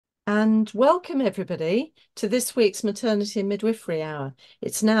and welcome everybody to this week's Maternity and Midwifery Hour.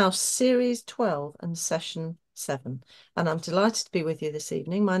 It's now Series 12 and Session 7, and I'm delighted to be with you this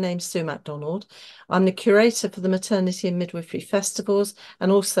evening. My name's Sue Macdonald. I'm the curator for the Maternity and Midwifery Festivals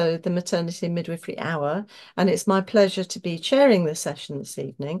and also the Maternity and Midwifery Hour, and it's my pleasure to be chairing the session this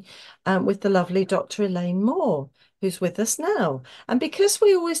evening with the lovely Dr. Elaine Moore, who's with us now. And because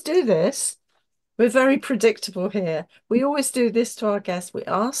we always do this, we're very predictable here. We always do this to our guests. We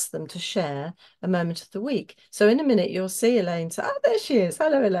ask them to share a moment of the week. So in a minute, you'll see Elaine. So, oh, there she is.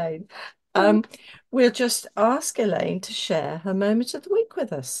 Hello, Elaine. We'll just ask Elaine to share her moment of the week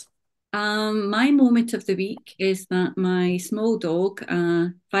with us. My moment of the week is that my small dog,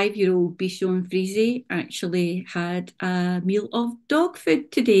 5-year-old Bichon Frise, actually had a meal of dog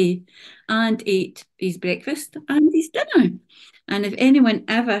food today and ate his breakfast and his dinner. And if anyone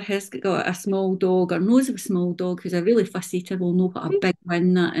ever has got a small dog or knows of a small dog who's a really fussy eater will know what a big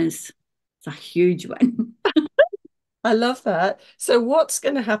win that is. It's a huge win. I love that. So what's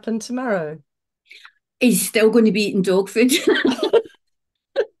going to happen tomorrow? He's still going to be eating dog food.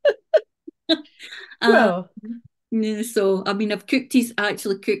 Uh, Well, Yeah, so I mean, I've cooked he's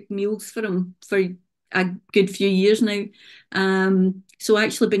actually cooked meals for him for a good few years now. So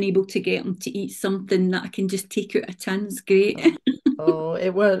actually being able to get him to eat something that I can just take out a tin is great. oh, it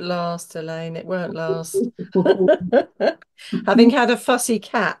won't last, Elaine. It won't last. Having had a fussy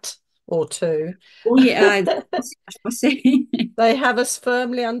cat or two, Oh yeah, that's what I say. they have us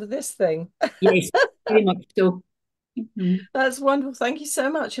firmly under this thing. Yes, very much so. Mhm. That's wonderful. Thank you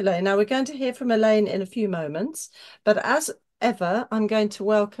so much, Elaine. Now we're going to hear from Elaine in a few moments, but as ever, I'm going to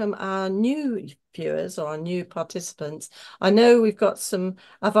welcome our new viewers or our new participants. I know we've got some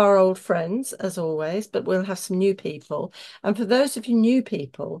of our old friends, as always, but we'll have some new people. And for those of you new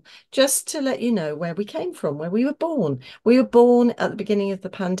people, just to let you know where we came from, where we were born. We were born at the beginning of the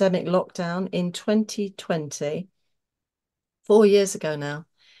pandemic lockdown in 2020, 4 years ago now.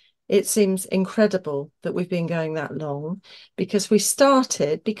 It seems incredible that we've been going that long because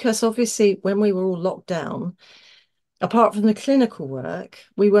obviously when we were all locked down, apart from the clinical work,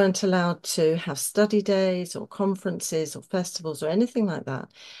 we weren't allowed to have study days or conferences or festivals or anything like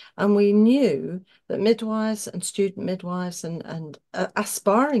that. And we knew that midwives and student midwives and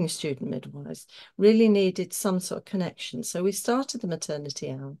aspiring student midwives really needed some sort of connection. So we started the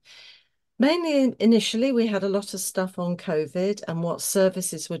maternity hour. Mainly initially, we had a lot of stuff on COVID and what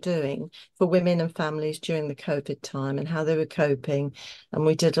services were doing for women and families during the COVID time and how they were coping. And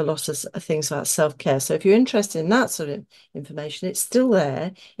we did a lot of things about self-care. So if you're interested in that sort of information, it's still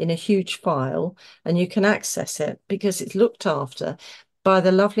there in a huge file and you can access it because it's looked after by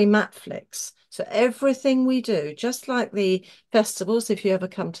the lovely Matflix. So everything we do, just like the festivals, if you ever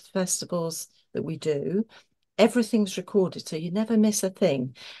come to the festivals that we do, everything's recorded, so you never miss a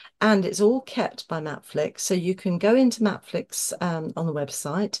thing. And it's all kept by Matflix. So you can go into Matflix on the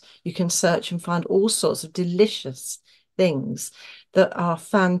website. You can search and find all sorts of delicious things that are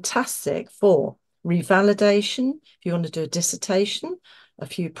fantastic for revalidation. If you want to do a dissertation, a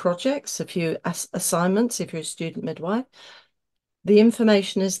few projects, a few assignments, if you're a student midwife, the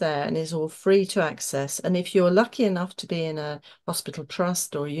information is there and is all free to access. And if you're lucky enough to be in a hospital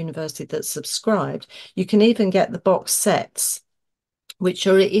trust or a university that's subscribed, you can even get the box sets, which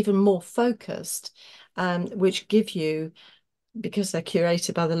are even more focused, which give you, because they're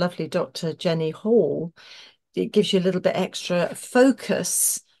curated by the lovely Dr. Jenny Hall, it gives you a little bit extra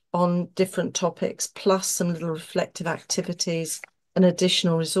focus on different topics, plus some little reflective activities and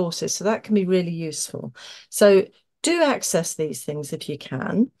additional resources. So that can be really useful. So do access these things if you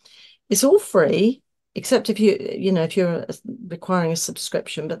can. It's all free, except if if you're requiring a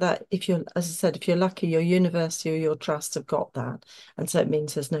subscription, but that if you're, as I said, if you're lucky, your university or your trust have got that. And so it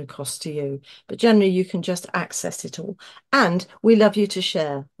means there's no cost to you. But generally you can just access it all. And we love you to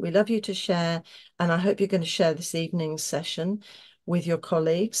share. We love you to share. And I hope you're going to share this evening's session with your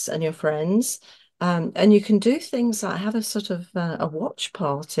colleagues and your friends. And you can do things like have a sort of a watch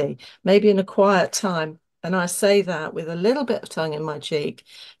party, maybe in a quiet time. And I say that with a little bit of tongue in my cheek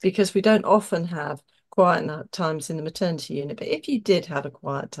because we don't often have quiet times in the maternity unit. But if you did have a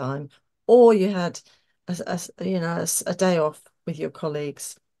quiet time or you had a day off with your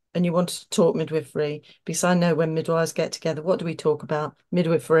colleagues and you wanted to talk midwifery, because I know when midwives get together, what do we talk about?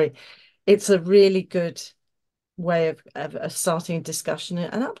 Midwifery. It's a really good way of starting a discussion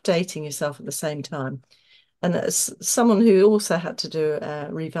and updating yourself at the same time. And as someone who also had to do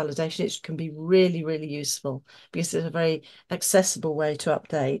revalidation, it can be really, really useful because it's a very accessible way to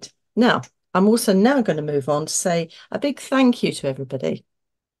update. Now, I'm also now going to move on to say a big thank you to everybody.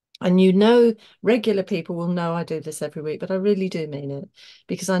 And you know, regular people will know I do this every week, but I really do mean it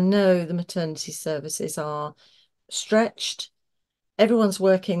because I know the maternity services are stretched. Everyone's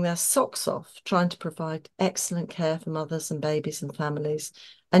working their socks off trying to provide excellent care for mothers and babies and families.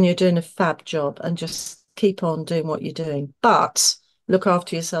 And you're doing a fab job and just keep on doing what you're doing. But look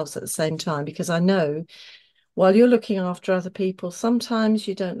after yourselves at the same time because I know while you're looking after other people, sometimes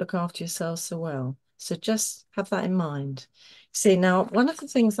you don't look after yourself so well. So just have that in mind. See, now, one of the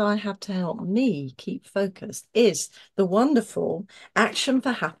things I have to help me keep focused is the wonderful Action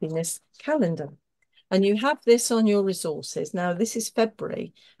for Happiness calendar. And you have this on your resources. Now, this is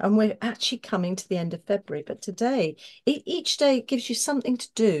February, and we're actually coming to the end of February. But today, each day gives you something to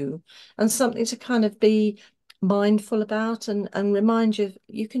do and something to kind of be mindful about and remind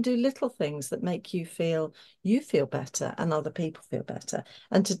you can do little things that make you feel better and other people feel better.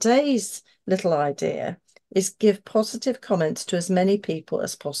 And today's little idea is give positive comments to as many people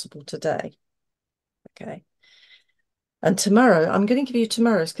as possible today. Okay. And tomorrow, I'm going to give you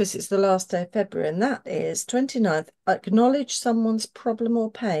tomorrow's because it's the last day of February, and that is 29th. Acknowledge someone's problem or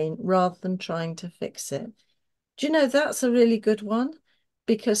pain rather than trying to fix it. Do you know that's a really good one?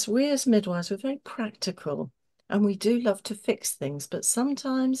 Because we as midwives, we're very practical and we do love to fix things, but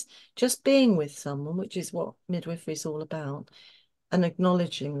sometimes just being with someone, which is what midwifery is all about, and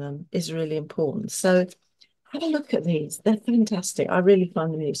acknowledging them is really important. So have a look at these. They're fantastic. I really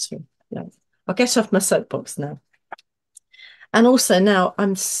find them useful. Yeah. I'll get off my soapbox now. And also now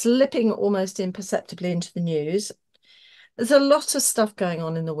I'm slipping almost imperceptibly into the news. There's a lot of stuff going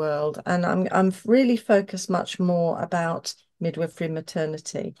on in the world, and I'm really focused much more about midwifery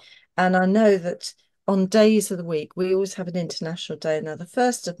maternity. And I know that on days of the week, we always have an international day. Now, the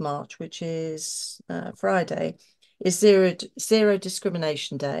 1st of March, which is Friday, is zero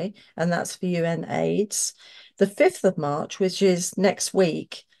discrimination day, and that's for UN AIDS. The 5th of March, which is next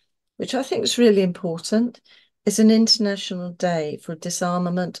week, which I think is really important, is an international day for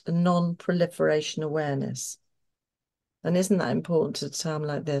disarmament and non-proliferation awareness. And isn't that important at a time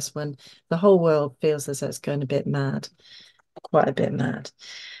like this when the whole world feels as though it's going a bit mad, quite a bit mad?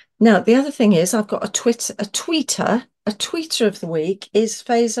 Now, the other thing is I've got a tweeter of the week is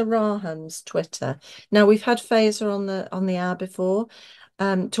Faiza Raham's Twitter. Now, we've had Faiza on the hour before,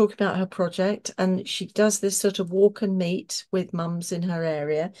 talking about her project, and she does this sort of walk and meet with mums in her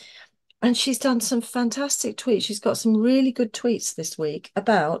area. And she's done some fantastic tweets. She's got some really good tweets this week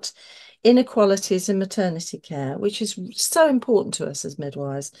about inequalities in maternity care, which is so important to us as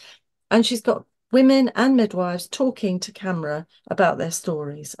midwives. And she's got women and midwives talking to camera about their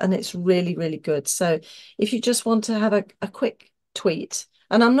stories. And it's really, really good. So if you just want to have a quick tweet,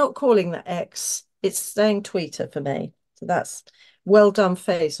 and I'm not calling that X, it's saying tweeter for me. So that's well done,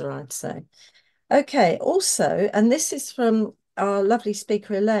 Phaser, I'd say. Okay, also, and this is from our lovely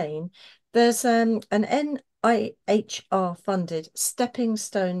speaker, Elaine, there's an NIHR funded stepping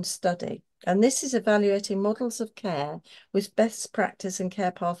stone study, and this is evaluating models of care with best practice and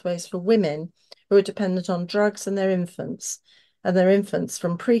care pathways for women who are dependent on drugs and their infants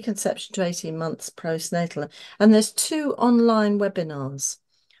from preconception to 18 months postnatal. And there's 2 online webinars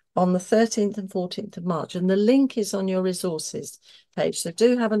on the 13th and 14th of March, and the link is on your resources page. So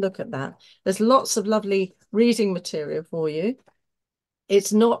do have a look at that. There's lots of lovely reading material for you.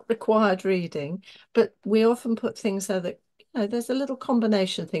 It's not required reading, but we often put things there that, there's a little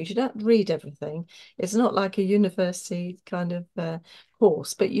combination of things. You don't read everything. It's not like a university kind of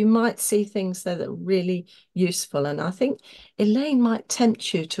course, but you might see things there that are really useful. And I think Elaine might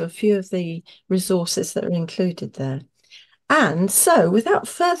tempt you to a few of the resources that are included there. And so, without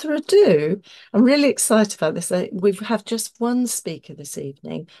further ado, I'm really excited about this. We have just one speaker this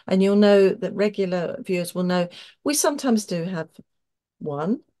evening, and you'll know that regular viewers will know we sometimes do have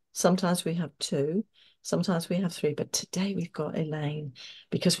one, sometimes we have two, sometimes we have three, but today we've got Elaine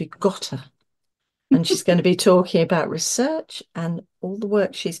because we've got her. And she's going to be talking about research and all the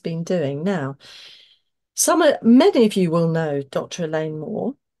work she's been doing. Now, many of you will know Dr. Elaine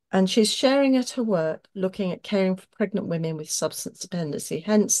Moore, and she's sharing at her work looking at caring for pregnant women with substance dependency,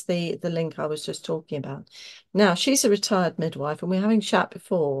 hence the link I was just talking about. Now, she's a retired midwife, and we're having chat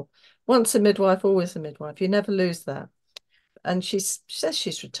before. Once a midwife, always a midwife. You never lose that. And she says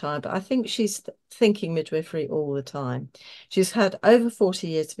she's retired, but I think she's thinking midwifery all the time. She's had over 40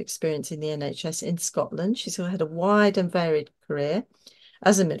 years of experience in the NHS in Scotland. She's had a wide and varied career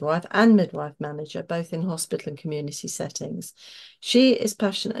as a midwife and midwife manager, both in hospital and community settings. She is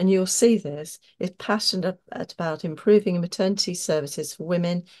passionate, and you'll see this, is passionate about improving maternity services for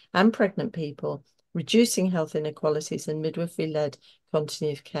women and pregnant people, reducing health inequalities and midwifery-led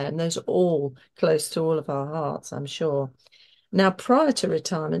continuity of care. And those are all close to all of our hearts, I'm sure. Now, prior to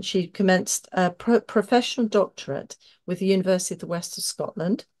retirement, she commenced a professional doctorate with the University of the West of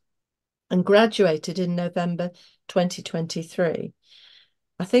Scotland and graduated in November 2023.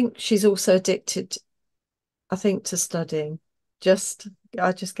 I think she's also addicted, I think, to studying.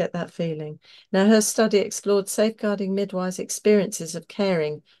 I just get that feeling. Now, her study explored safeguarding midwives' experiences of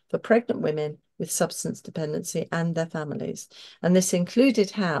caring for pregnant women with substance dependency and their families. And this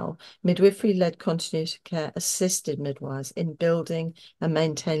included how midwifery-led continuity care assisted midwives in building and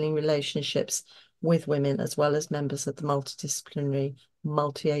maintaining relationships with women, as well as members of the multidisciplinary,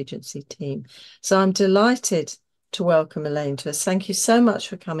 multi-agency team. So I'm delighted to welcome Elaine to us. Thank you so much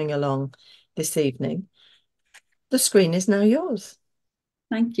for coming along this evening. The screen is now yours.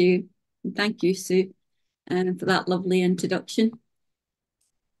 Thank you. Thank you, Sue, for that lovely introduction.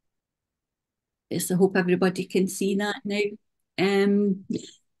 Yes, I hope everybody can see that now.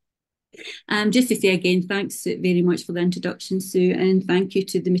 Just to say again, thanks very much for the introduction, Sue, and thank you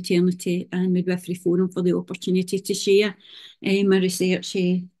to the Maternity and Midwifery Forum for the opportunity to share my research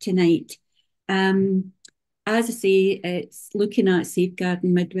tonight. As I say, it's looking at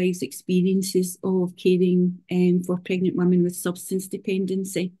safeguarding midwives' experiences of caring for pregnant women with substance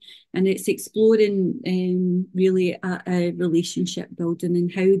dependency. And it's exploring really a relationship building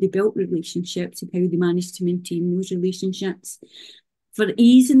and how they built relationships and how they managed to maintain those relationships. For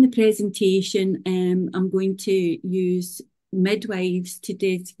ease in the presentation, I'm going to use midwives to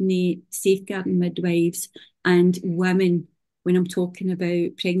designate safeguarding midwives and women when I'm talking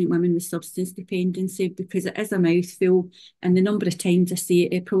about pregnant women with substance dependency, because it is a mouthful, and the number of times I say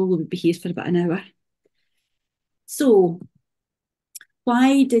it, it probably would be here for about an hour. So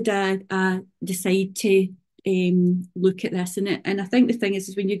why did I decide to look at this? And I think the thing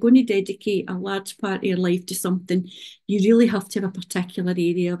is when you're going to dedicate a large part of your life to something, you really have to have a particular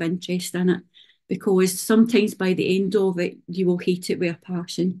area of interest in it, because sometimes by the end of it, you will hate it with a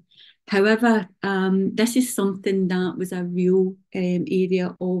passion. However, this is something that was a real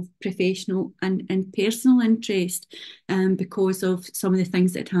area of professional and personal interest because of some of the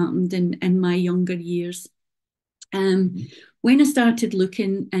things that happened in my younger years. When I started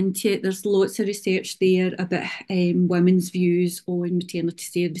looking into it, there's lots of research there about women's views on maternity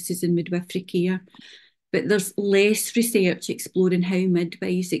services and midwifery care. But there's less research exploring how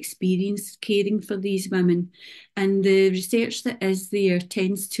midwives experience caring for these women. And the research that is there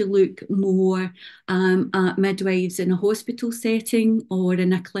tends to look more at midwives in a hospital setting or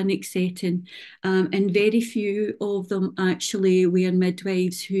in a clinic setting. And very few of them actually were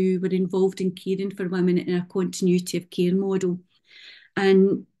midwives who were involved in caring for women in a continuity of care model.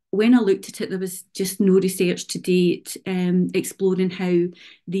 And when I looked at it, there was just no research to date exploring how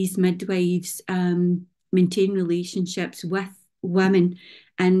these midwives maintain relationships with women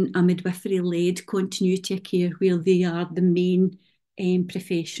in a midwifery-led continuity of care where they are the main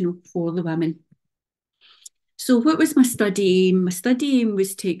professional for the women. So what was my study aim? My study aim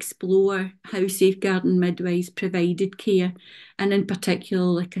was to explore how safeguarding midwives provided care, and in particular,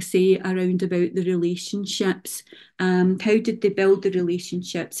 like I say, around about the relationships. How did they build the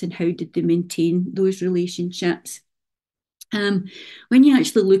relationships and how did they maintain those relationships? When you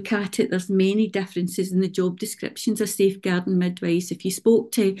actually look at it, there's many differences in the job descriptions of safeguarding midwives. If you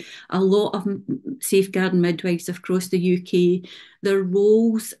spoke to a lot of safeguarding midwives across the UK, their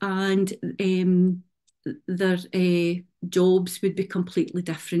roles and their jobs would be completely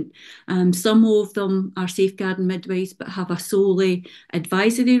different. Some of them are safeguarding midwives but have a solely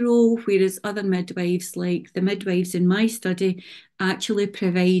advisory role, whereas other midwives, like the midwives in my study, actually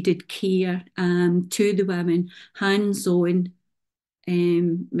provided care to the women, hands-on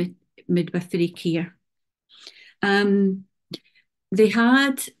midwifery care.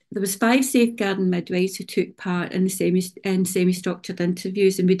 There was 5 safeguarding midwives who took part in the semi-structured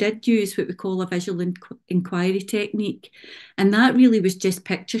interviews, and we did use what we call a visual inquiry technique, and that really was just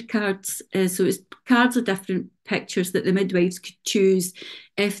picture cards. So it was cards of different pictures that the midwives could choose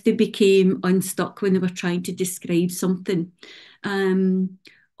if they became unstuck when they were trying to describe something.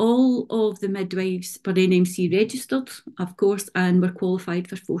 All of the midwives were NMC registered, of course, and were qualified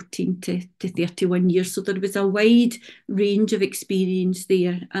for 14 to 31 years. So there was a wide range of experience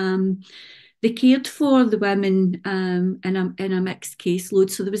there. They cared for the women in a mixed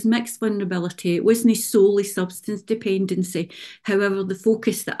caseload. So there was mixed vulnerability. It wasn't solely substance dependency. However, the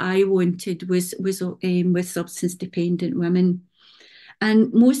focus that I wanted was with substance dependent women.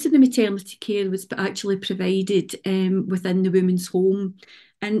 And most of the maternity care was actually provided within the woman's home.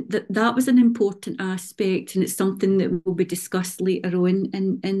 And that was an important aspect, and it's something that will be discussed later on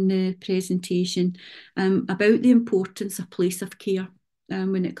in the presentation about the importance of place of care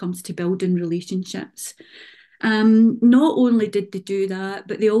when it comes to building relationships. Not only did they do that,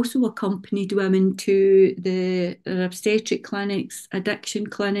 but they also accompanied women to their obstetric clinics, addiction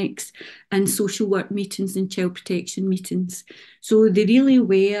clinics, and social work meetings and child protection meetings. So they really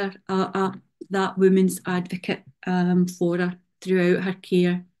were that woman's advocate for her throughout her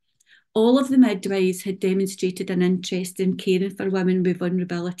care. All of the midwives had demonstrated an interest in caring for women with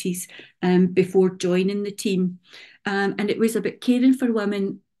vulnerabilities before joining the team. And it was about caring for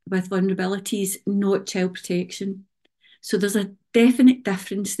women with vulnerabilities, not child protection. So there's a definite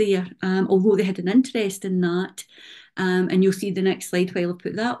difference there, although they had an interest in that. And you'll see the next slide while I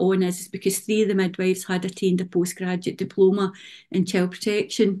put that on is because 3 of the midwives had attained a postgraduate diploma in child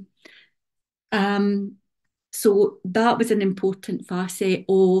protection. So that was an important facet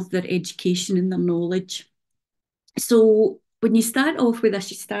of their education and their knowledge. So when you start off with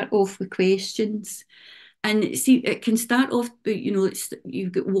this, you start off with questions. And see, it can start off,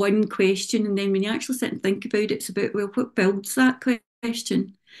 you've got one question, and then when you actually sit and think about it, it's about, well, what builds that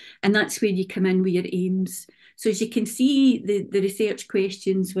question? And that's where you come in with your aims. So as you can see, the research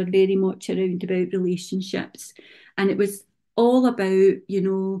questions were very much around about relationships. And it was all about,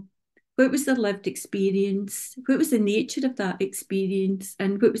 what was their lived experience? What was the nature of that experience?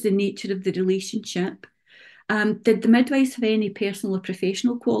 And what was the nature of the relationship? Did the midwives have any personal or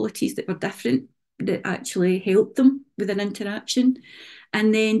professional qualities that were different that actually helped them with an interaction?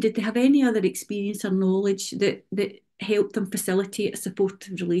 And then did they have any other experience or knowledge that helped them facilitate a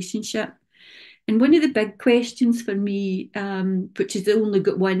supportive relationship? And one of the big questions for me, which has only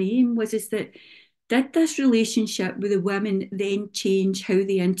got one aim, is that did this relationship with the women then change how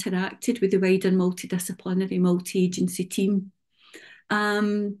they interacted with the wider multidisciplinary, multi-agency team?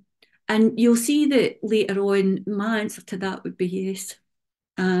 And you'll see that later on, my answer to that would be yes.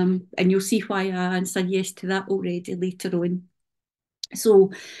 And you'll see why I answer yes to that already later on.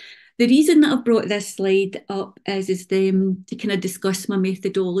 So the reason that I've brought this slide up is to kind of discuss my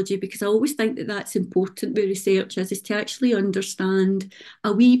methodology, because I always think that that's important with research is to actually understand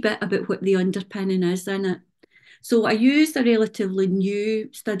a wee bit about what the underpinning is in it. So I used a relatively new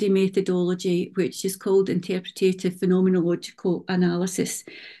study methodology, which is called interpretative phenomenological analysis.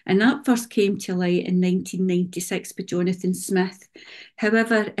 And that first came to light in 1996 by Jonathan Smith.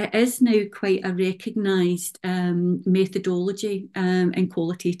 However, it is now quite a recognised methodology in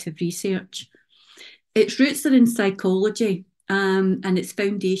qualitative research. Its roots are in psychology, and its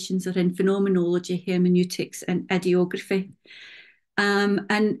foundations are in phenomenology, hermeneutics, and ideography.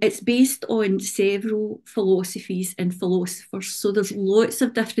 And it's based on several philosophies and philosophers. So there's lots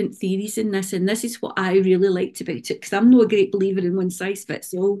of different theories in this. And this is what I really liked about it, because I'm not a great believer in one size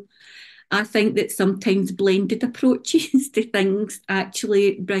fits all. I think that sometimes blended approaches to things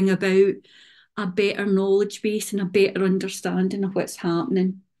actually bring about a better knowledge base and a better understanding of what's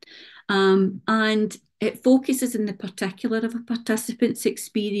happening. And it focuses on the particular of a participant's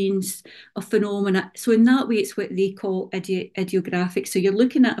experience of phenomena. So in that way, it's what they call idiographic. So you're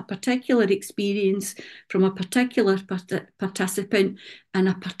looking at a particular experience from a particular participant in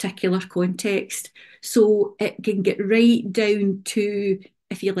a particular context. So it can get right down to,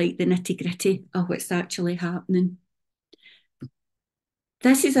 if you like, the nitty-gritty of what's actually happening.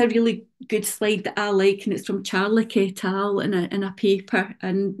 This is a really good slide that I like, and it's from Charlie et al. in a paper,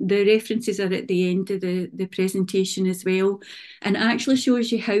 and the references are at the end of the presentation as well, and it actually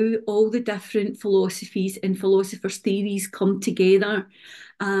shows you how all the different philosophies and philosophers' theories come together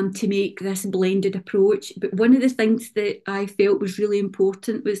to make this blended approach. But one of the things that I felt was really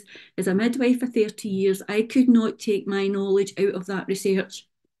important was, as a midwife for 30 years, I could not take my knowledge out of that research.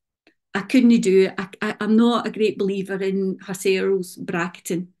 I couldn't do it. I'm not a great believer in Husserl's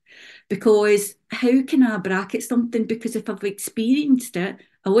bracketing, because how can I bracket something? Because if I've experienced it,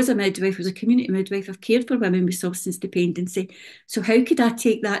 I was a midwife, I was a community midwife, I've cared for women with substance dependency. So how could I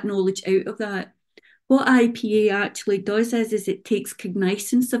take that knowledge out of that? What IPA actually does is it takes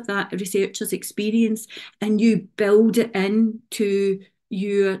cognizance of that researcher's experience and you build it into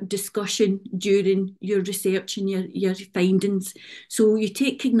your discussion during your research and your findings. So you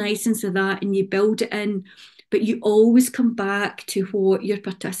take cognizance of that and you build it in, but you always come back to what your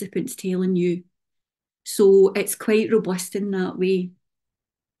participants telling you. So it's quite robust in that way.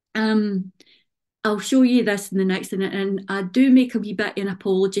 I'll show you this in the next minute, and I do make a wee bit of an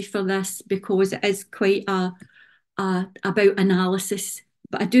apology for this because it is quite about analysis.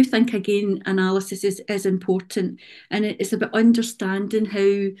 But I do think, again, analysis is important, and it's about understanding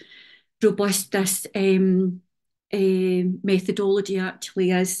how robust this methodology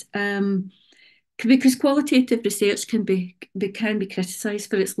actually is. Because qualitative research can be criticised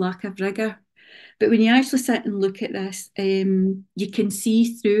for its lack of rigour. But when you actually sit and look at this, you can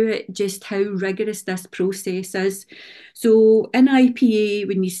see through it just how rigorous this process is. So in IPA,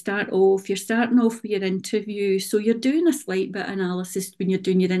 when you start off, you're starting off with your interview. So you're doing a slight bit of analysis when you're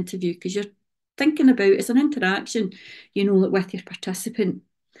doing your interview because you're thinking about it's an interaction, with your participant.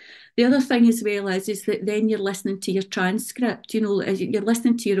 The other thing as well is that then you're listening to your transcript, as you're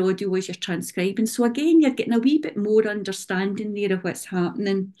listening to your audio as you're transcribing. So again, you're getting a wee bit more understanding there of what's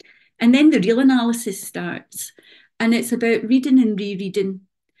happening. And then the real analysis starts. And it's about reading and rereading.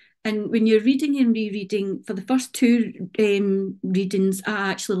 And when you're reading and rereading, for the first two readings, I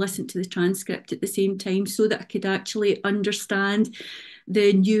actually listened to the transcript at the same time so that I could actually understand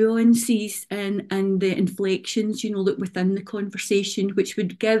the nuances and the inflections, that within the conversation, which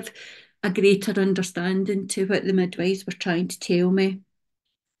would give a greater understanding to what the midwives were trying to tell me.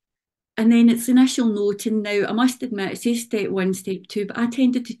 And then it's initial noting. Now, I must admit, it says step one, step two, but I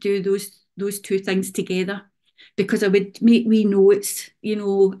tended to do those two things together because I would make wee notes,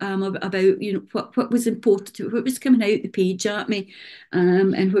 about, what was important, what was coming out the page at me,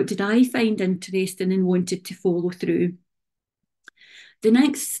 and what did I find interesting and wanted to follow through. The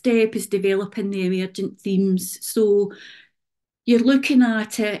next step is developing the emergent themes. So you're looking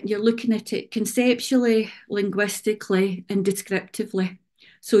at it conceptually, linguistically, and descriptively.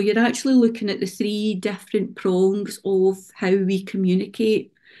 So you're actually looking at the three different prongs of how we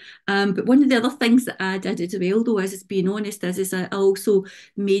communicate. But one of the other things that I did as well, though, is being honest, is I also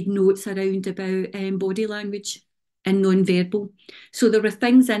made notes around about body language and non-verbal. So there were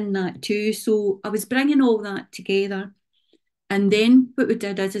things in that too. So I was bringing all that together. And then what we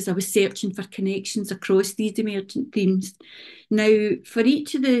did is I was searching for connections across these emergent themes. Now, for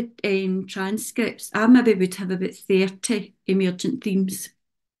each of the transcripts, I maybe would have about 30 emergent themes.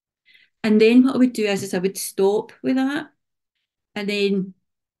 And then what I would do is I would stop with that. And then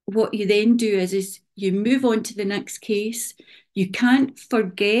what you then do is you move on to the next case. You can't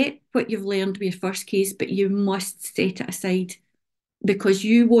forget what you've learned with your first case, but you must set it aside because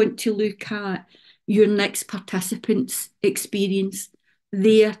you want to look at your next participant's experience,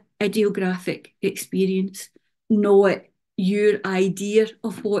 their idiographic experience, not your idea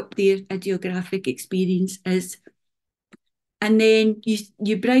of what their idiographic experience is. And then you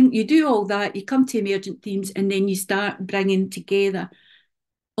do all that, you come to emergent themes, and then you start bringing together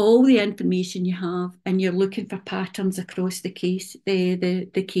all the information you have, and you're looking for patterns across the cases.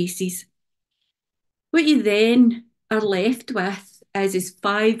 What you then are left with is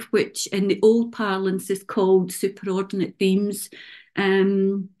five, which in the old parlance is called superordinate themes.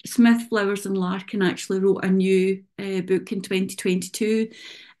 Smith, Flowers and Larkin actually wrote a new book in 2022,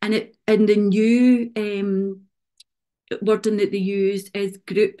 and the new wording that they use is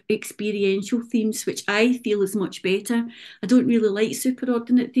group experiential themes, which I feel is much better. I don't really like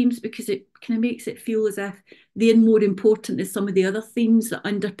superordinate themes because it kind of makes it feel as if they're more important than some of the other themes that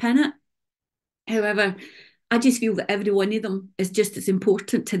underpin it. However, I just feel that every one of them is just as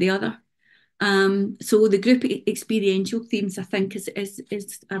important to the other. So the group experiential themes, I think,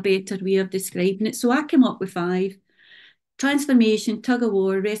 is a better way of describing it. So I came up with five: transformation, tug of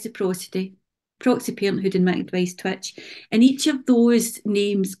war, reciprocity, proxy parenthood, and midwives twitch. And each of those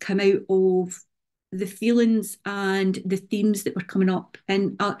names come out of the feelings and the themes that were coming up.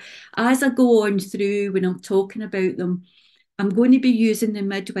 And as I go on through, when I'm talking about them, I'm going to be using the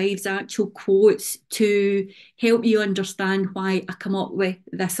midwives' actual quotes to help you understand why I come up with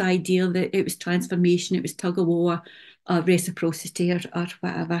this idea that it was transformation, it was tug of war, reciprocity, or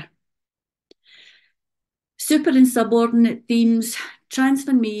whatever. Super and subordinate themes,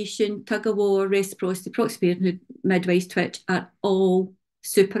 transformation, tug of war, reciprocity, proxy parenthood, midwives twitch are all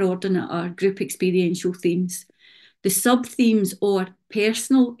superordinate or group experiential themes. The sub-themes, or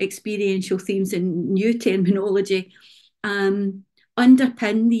personal experiential themes in new terminology,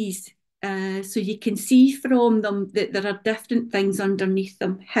 underpin these. So you can see from them that there are different things underneath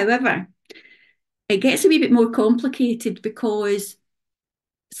them. However, it gets a wee bit more complicated because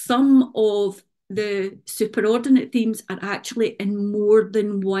some of the superordinate themes are actually in more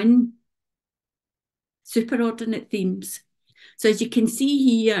than one superordinate themes. So as you can see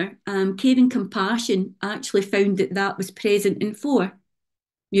here, care and compassion actually found that was present in 4.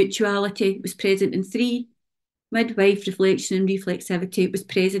 Mutuality was present in 3. Midwife, reflection and reflexivity was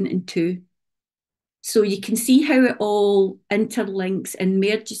present in 2. So you can see how it all interlinks and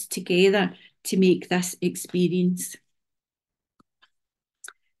merges together to make this experience.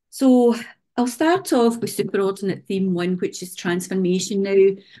 So I'll start off with superordinate theme 1, which is transformation. Now,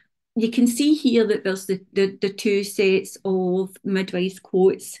 you can see here that there's the 2 sets of midwives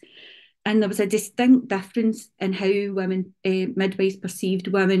quotes, and there was a distinct difference in how women, midwives perceived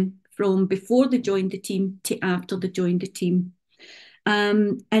women from before they joined the team to after they joined the team.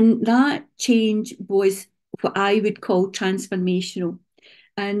 And that change was what I would call transformational.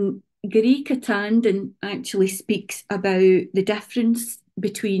 And Gary Katandon actually speaks about the difference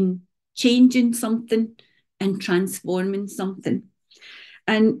between changing something and transforming something.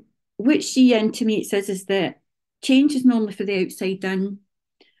 And what she intimates is that change is normally for the outside in.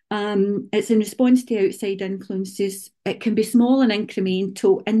 It's in response to outside influences. It can be small and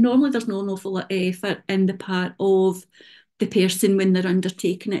incremental, and normally there's not an awful lot of effort in the part of the person when they're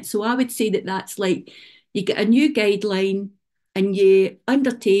undertaking it. So I would say that that's like you get a new guideline and you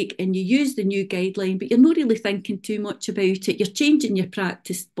undertake and you use the new guideline, but you're not really thinking too much about it. You're changing your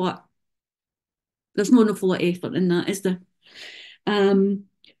practice, but there's not an awful lot of effort in that, is there?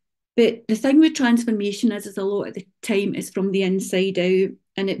 But the thing with transformation is a lot of the time is from the inside out,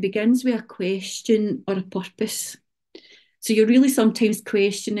 and it begins with a question or a purpose. So you're really sometimes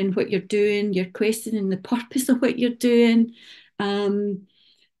questioning what you're doing, you're questioning the purpose of what you're doing. And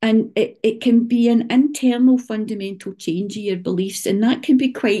it can be an internal fundamental change of your beliefs, and that can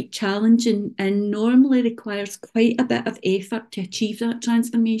be quite challenging and normally requires quite a bit of effort to achieve that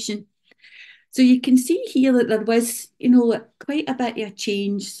transformation. So you can see here that there was, quite a bit of a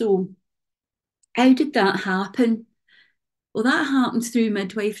change. So how did that happen? Well, that happens through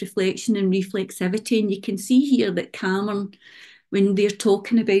midwife reflection and reflexivity. And you can see here that Cameron, when they're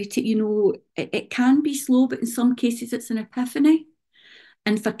talking about it, it can be slow, but in some cases it's an epiphany.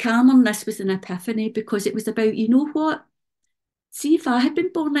 And for Cameron, this was an epiphany because it was about, you know what? See, if I had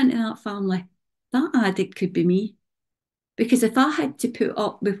been born into that family, that addict could be me. Because if I had to put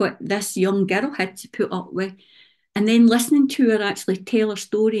up with what this young girl had to put up with, and then listening to her actually tell her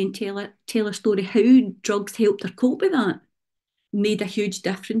story and tell her story how drugs helped her cope with that made a huge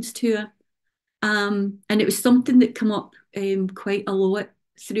difference to her. And it was something that came up quite a lot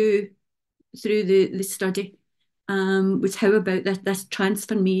through the study, was how about this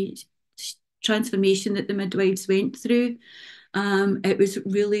transformation that the midwives went through. It was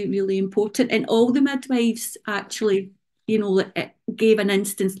really, really important. And all the midwives actually, it gave an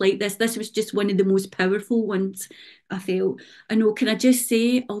instance like this. This was just one of the most powerful ones, I felt. I know, can I just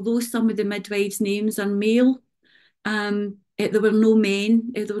say, although some of the midwives' names are male, there were no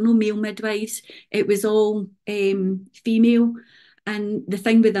men, there were no male midwives. It was all female. And the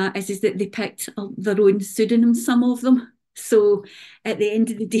thing with that is that they picked their own pseudonyms, some of them. So at the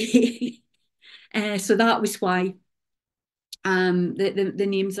end of the day, so that was why the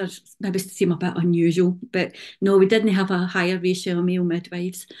names are maybe seem a bit unusual, but no, we didn't have a higher ratio of male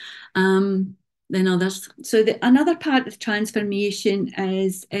midwives than others. So another part of transformation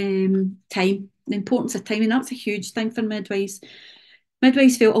is time, the importance of time, and that's a huge thing for midwives.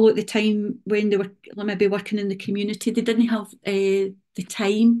 Midwives felt a lot of the time when they were maybe working in the community, they didn't have the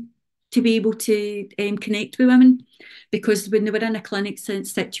time to be able to connect with women, because when they were in a clinic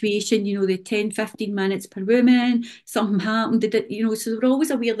situation, they had 10, 15 minutes per woman, something happened, so they were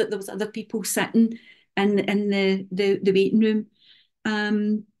always aware that there was other people sitting in the waiting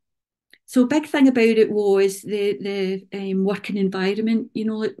room. So a big thing about it was the working environment.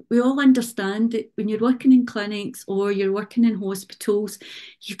 We all understand that when you're working in clinics or you're working in hospitals,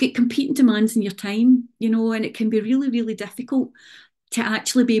 you've got competing demands in your time, and it can be really, really difficult to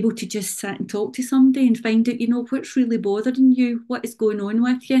actually be able to just sit and talk to somebody and find out, what's really bothering you, what is going on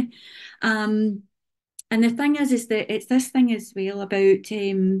with you. And the thing is that it's this thing as well about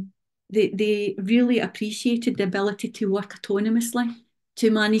they really appreciated the ability to work autonomously, to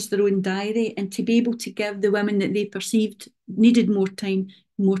manage their own diary, and to be able to give the women that they perceived needed more time.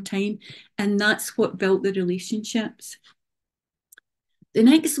 And that's what built the relationships. The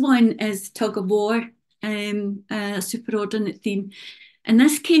next one is tug of war, a superordinate theme. And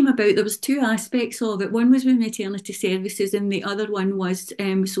this came about, there was two aspects of it. One was with maternity services and the other one was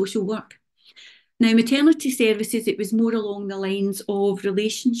social work. Now, maternity services, it was more along the lines of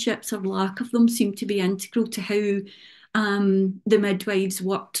relationships or lack of them seemed to be integral to how the midwives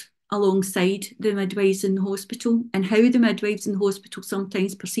worked alongside the midwives in the hospital, and how the midwives in the hospital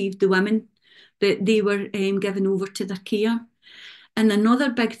sometimes perceived the women that they were given over to their care. And another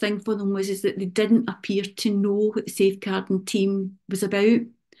big thing for them was that they didn't appear to know what the safeguarding team was about,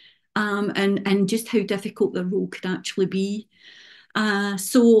 and just how difficult their role could actually be.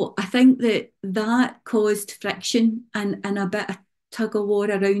 So I think that caused friction and a bit of tug of war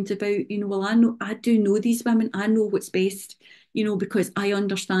around about, I do know these women, I know what's best, because I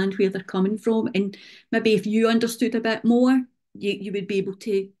understand where they're coming from. And maybe if you understood a bit more, you would be able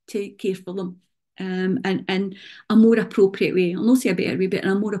to care for them in a more appropriate way. I'll not say a better way, but in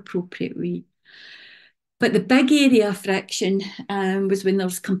a more appropriate way. But the big area of friction was when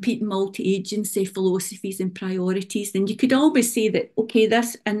there's competing multi-agency philosophies and priorities. And you could always say that, okay,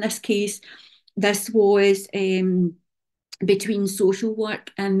 this in this case, this was between social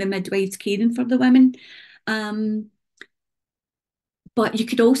work and the midwives caring for the women. But you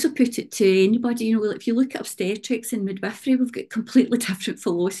could also put it to anybody, if you look at obstetrics and midwifery, we've got completely different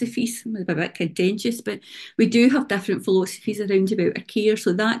philosophies. I'm a bit contentious, but we do have different philosophies around about our care,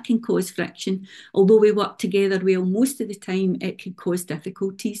 so that can cause friction. Although we work together well, most of the time it can cause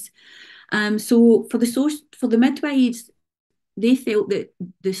difficulties. So for the midwives, they felt that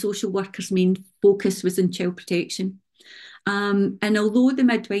the social workers' main focus was in child protection. And although the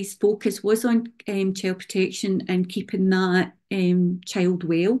midwife's focus was on child protection and keeping that child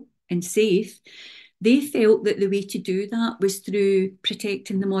well and safe, they felt that the way to do that was through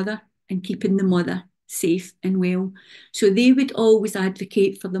protecting the mother and keeping the mother safe and well. So they would always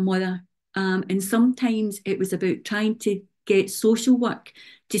advocate for the mother. And sometimes it was about trying to get social work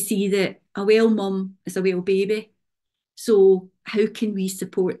to see that a well mum is a well baby. So how can we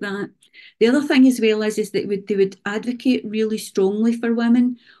support that? The other thing as well is that they would advocate really strongly for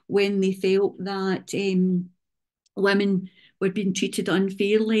women when they felt that women were being treated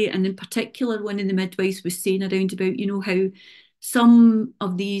unfairly. And in particular, one of the midwives was saying around about, how some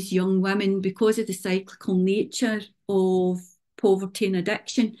of these young women, because of the cyclical nature of poverty and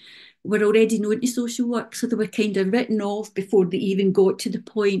addiction, were already known to social work. So they were kind of written off before they even got to the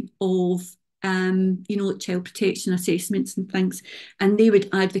point of child protection assessments and things. And they would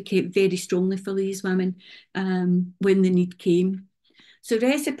advocate very strongly for these women when the need came. So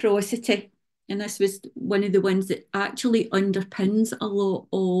reciprocity, and this was one of the ones that actually underpins a lot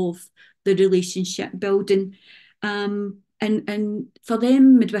of the relationship building. And for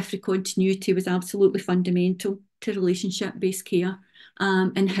them, midwifery continuity was absolutely fundamental to relationship-based care,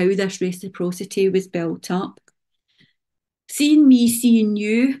 and how this reciprocity was built up. Seeing me, seeing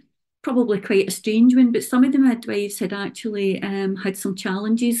you, probably quite a strange one, but some of the midwives had actually had some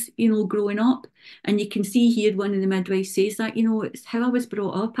challenges, growing up. And you can see here one of the midwives says that, it's how I was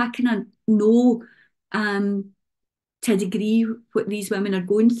brought up. I kind of know to a degree what these women are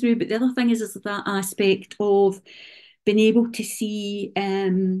going through. But the other thing is that aspect of being able to see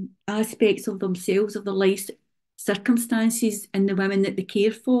aspects of themselves, of their life circumstances in the women that they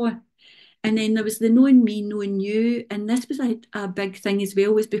care for. And then there was the knowing me, knowing you. And this was a big thing as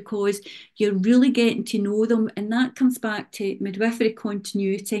well, was because you're really getting to know them. And that comes back to midwifery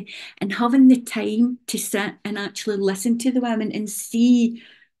continuity and having the time to sit and actually listen to the women and see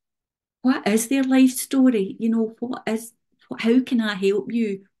what is their life story. How can I help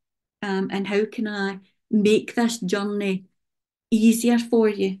you? And how can I make this journey easier for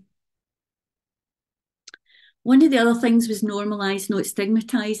you? One of the other things was normalise, not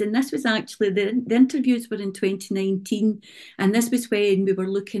stigmatise. And this was actually, the interviews were in 2019. And this was when we were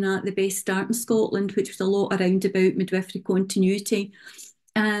looking at the Best Start in Scotland, which was a lot around about midwifery continuity.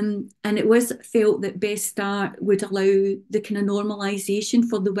 And it was felt that Best Start would allow the kind of normalisation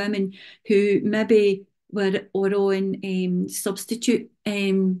for the women who maybe were on substitute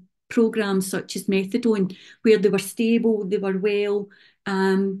programmes such as methadone, where they were stable, they were well.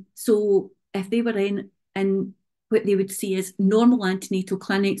 So if they were in what they would see as normal antenatal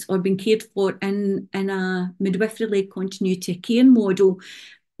clinics or being cared for in a midwifery-led continuity care model,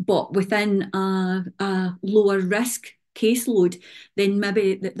 but within a lower risk caseload, then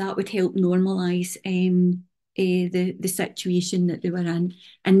maybe that would help normalise the situation that they were in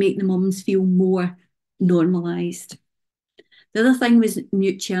and make the mums feel more normalised. The other thing was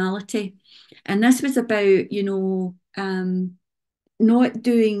mutuality. And this was about, not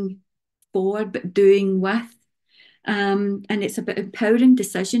doing for, but doing with. And it's about empowering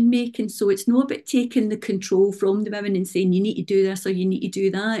decision making. So it's not about taking the control from the women and saying, you need to do this or you need to do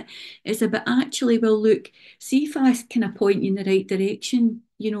that. It's about actually, well, look, see if I can point you in the right direction.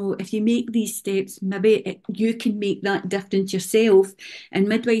 If you make these steps, maybe you can make that difference yourself. And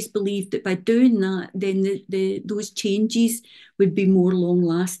midwives believe that by doing that, then those changes would be more long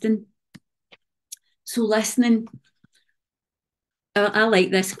lasting. So listening. I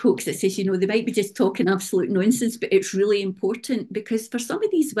like this quote because it says, they might be just talking absolute nonsense, but it's really important because for some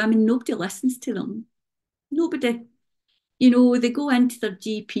of these women, nobody listens to them. Nobody. They go into their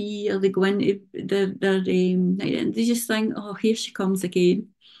GP or they go into and they just think, oh, here she comes again.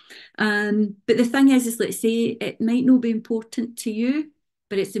 But the thing is, let's say it might not be important to you,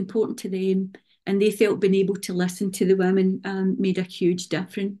 but it's important to them. And they felt being able to listen to the women made a huge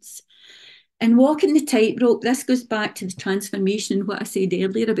difference. And walking the tightrope, this goes back to the transformation, what I said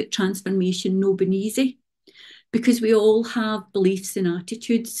earlier about transformation not being easy. because we all have beliefs and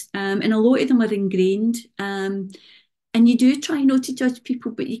attitudes, and a lot of them are ingrained. And you do try not to judge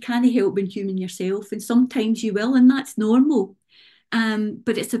people, but you can't help being human yourself. And sometimes you will, and that's normal.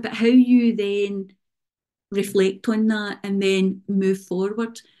 But it's about how you then reflect on that and then move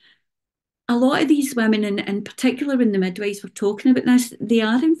forward. A lot of these women, and in particular when the midwives were talking about this, they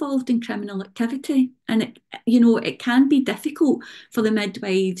are involved in criminal activity. And it can be difficult for the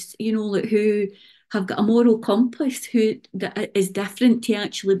midwives, like who have got a moral compass, who that is different, to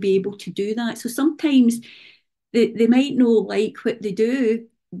actually be able to do that. So sometimes they might not like what they do,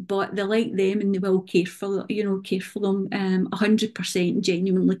 but they like them and they will care for them 100%,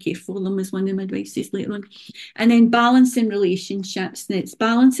 genuinely care for them, as one of the midwives says later on. And then balancing relationships, and it's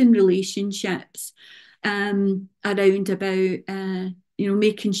balancing relationships around about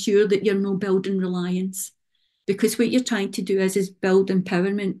making sure that you're not building reliance, because what you're trying to do is build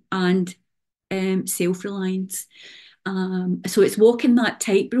empowerment and self-reliance. So it's walking that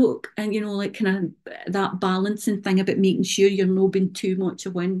tightrope, and like kind of that balancing thing about making sure you're not being too much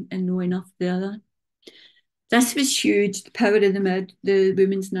of one and not enough of the other. This was huge, the power of the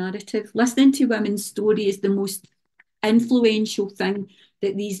women's narrative. Listening to women's story is the most influential thing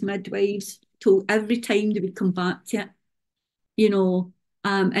that these midwives told every time they would come back to it,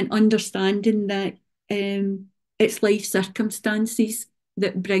 and understanding that it's life circumstances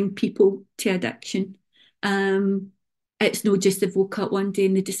that bring people to addiction. It's not just they woke up one day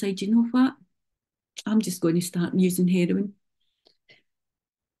and they decide, you know what, I'm just going to start using heroin.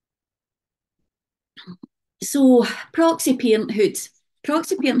 So proxy parenthood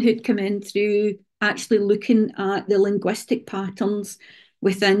come in through actually looking at the linguistic patterns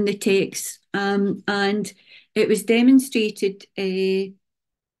within the text, and it was demonstrated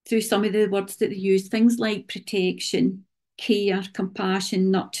through some of the words that they used, things like protection, care, compassion,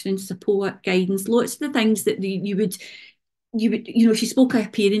 nurturing, support, guidance, lots of the things that you would, if you spoke of a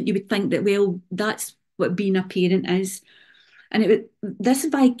parent, you would think that, well, that's what being a parent is. And this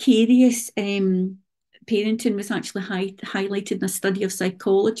vicarious parenting was actually highlighted in a study of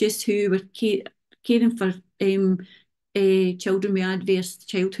psychologists who were caring for children with adverse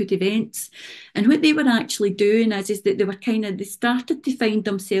childhood events. And what they were actually doing is that they started to find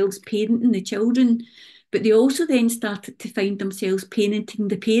themselves parenting the children, but they also then started to find themselves parenting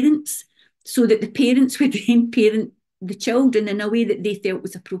the parents, so that the parents would then parent the children in a way that they felt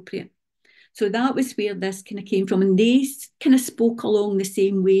was appropriate. So that was where this kind of came from. And they kind of spoke along the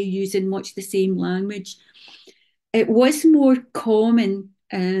same way, using much the same language. It was more common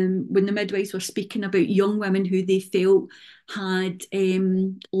when the midwives were speaking about young women who they felt had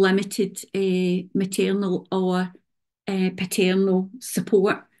limited maternal or paternal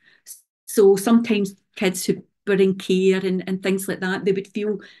support. So sometimes kids who were in care and things like that, they would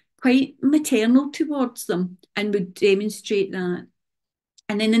feel quite maternal towards them and would demonstrate that.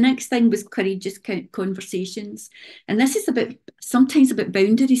 And then the next thing was courageous conversations. And this is sometimes about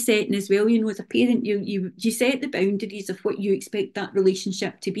boundary setting as well. As a parent, you set the boundaries of what you expect that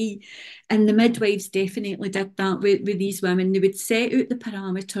relationship to be. And the midwives definitely did that with these women. They would set out the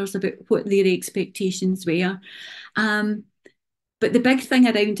parameters about what their expectations were. But the big thing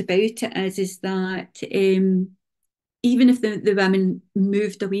around about it is that even if the women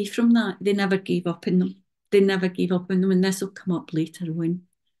moved away from that, they never gave up on them. They never gave up on them, and this will come up later on.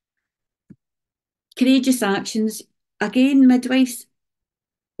 Courageous actions. Again, midwives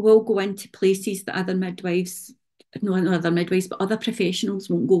will go into places that other midwives, not other midwives, but other professionals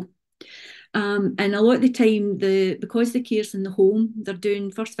won't go. And a lot of the time, because the care's in the home, they're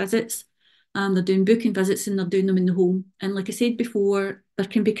doing first visits, they're doing booking visits, and they're doing them in the home. And like I said before, there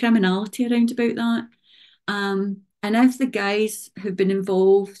can be criminality around about that. And if the guys have been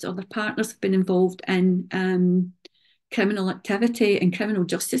involved, or their partners have been involved in criminal activity and criminal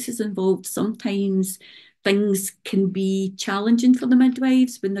justice is involved, sometimes things can be challenging for the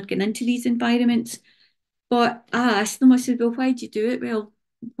midwives when they're getting into these environments. But I asked them, I said, well, why do you do it? Well,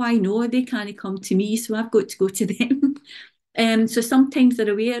 why no? They can't come to me, so I've got to go to them. So sometimes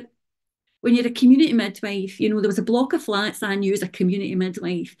they're aware. When you're a community midwife, there was a block of flats I knew as a community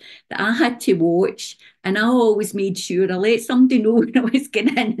midwife that I had to watch, and I always made sure I let somebody know when I was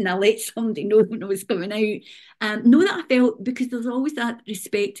getting in, and I let somebody know when I was coming out. Know that I felt, because there's always that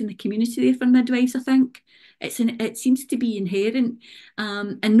respect in the community there for midwives, I think. It seems to be inherent.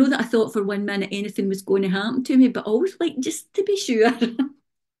 And know that I thought for 1 minute anything was going to happen to me, but always like just to be sure.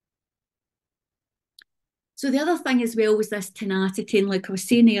 So the other thing as well was this tenacity, and like I was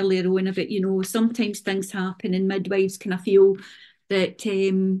saying earlier on about, sometimes things happen and midwives kind of feel that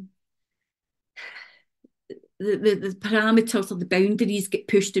the parameters or the boundaries get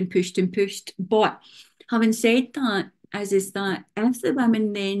pushed and pushed and pushed. But having said that, is that if the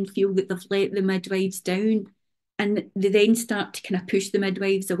women then feel that they've let the midwives down and they then start to kind of push the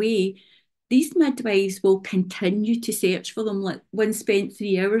midwives away, these midwives will continue to search for them. Like one spent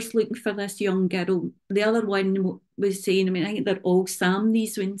 3 hours looking for this young girl. The other one was saying, I mean, I think they're all Sam,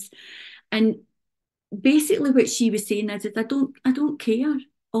 these ones. And basically what she was saying is I don't care.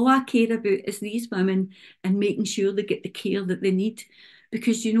 All I care about is these women and making sure they get the care that they need.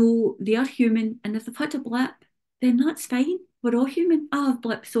 Because they are human, and if they've had a blip, then that's fine. We're all human. I have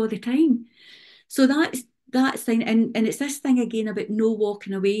blips all the time. So that's thing, and it's this thing again about no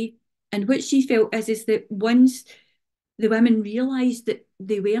walking away. And what she felt is that once the women realised that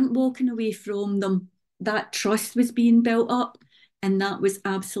they weren't walking away from them, that trust was being built up, and that was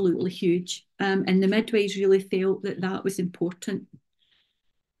absolutely huge. And the midwives really felt that that was important.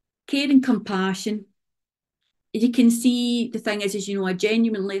 Care and compassion. You can see the thing is I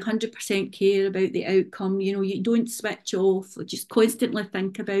genuinely 100% care about the outcome. You don't switch off, or just constantly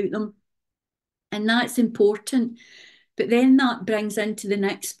think about them. And that's important. But then that brings into the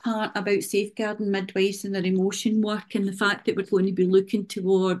next part about safeguarding midwives and their emotion work, and the fact that we're going to be looking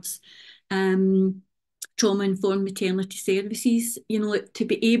towards trauma-informed maternity services. To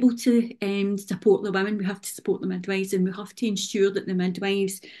be able to support the women, we have to support the midwives, and we have to ensure that the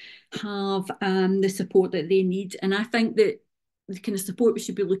midwives have the support that they need. And I think that the kind of support we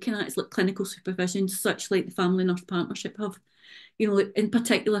should be looking at is like clinical supervision, such like the Family Nurse Partnership have, in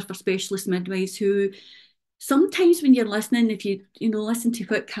particular for specialist midwives who sometimes when you're listening, if you listen to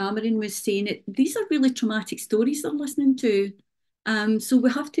what Cameron was saying, these are really traumatic stories they're listening to. So we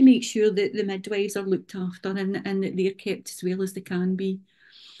have to make sure that the midwives are looked after and that they're kept as well as they can be.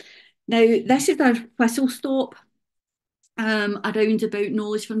 Now, this is our whistle stop around about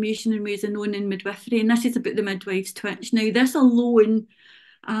knowledge formation and ways of knowing in midwifery, and this is about the midwives twitch. Now, this alone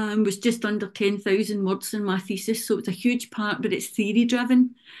was just under 10,000 words in my thesis, so it's a huge part, but it's theory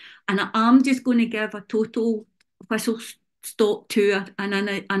driven. And I'm just going to give a total whistle stop tour and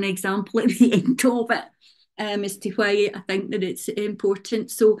an example at the end of it as to why I think that it's important.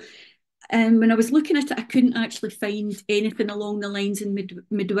 So when I was looking at it, I couldn't actually find anything along the lines in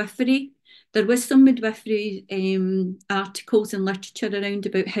midwifery. There was some midwifery articles and literature around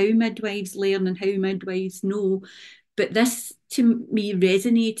about how midwives learn and how midwives know, but this to me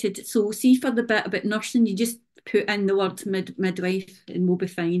resonated. So see, for the bit about nursing, you just put in the word midwife and we'll be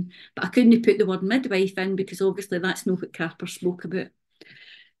fine. But I couldn't put the word midwife in because obviously that's not what Carper spoke about.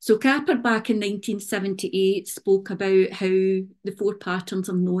 So Carper back in 1978 spoke about how the 4 patterns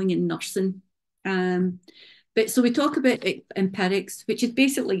of knowing in nursing. But so we talk about empirics, which is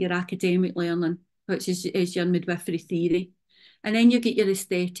basically your academic learning, which is your midwifery theory. And then you get your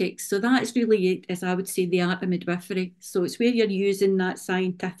aesthetics. So that's really, as I would say, the art of midwifery. So it's where you're using that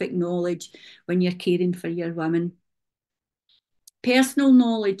scientific knowledge when you're caring for your women. Personal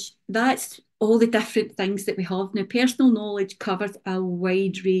knowledge, that's all the different things that we have. Now, personal knowledge covers a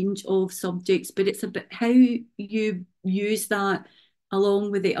wide range of subjects, but it's about how you use that along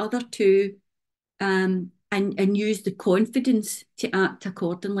with the other two and use the confidence to act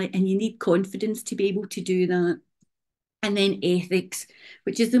accordingly. And you need confidence to be able to do that. And then ethics,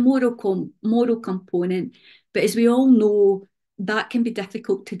 which is the moral component. But as we all know, that can be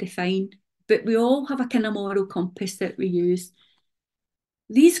difficult to define. But we all have a kind of moral compass that we use.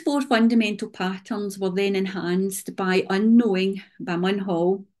 These 4 fundamental patterns were then enhanced by unknowing by Mun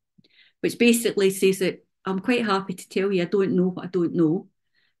Hall, which basically says that I'm quite happy to tell you I don't know what I don't know.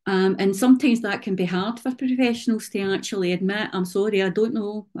 And sometimes that can be hard for professionals to actually admit, I'm sorry, I don't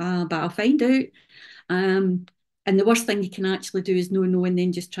know, but I'll find out. And the worst thing you can actually do is no, and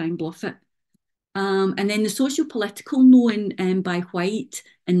then just try and bluff it. And then the social-political knowing by White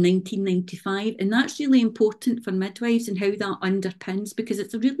in 1995. And that's really important for midwives and how that underpins, because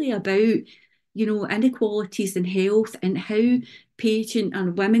it's really about, inequalities in health and how patient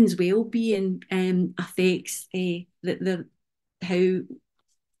and women's well-being affects how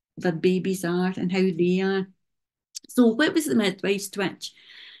their babies are and how they are. So what was the midwives twitch?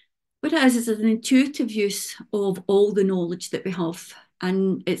 What it is an intuitive use of all the knowledge that we have.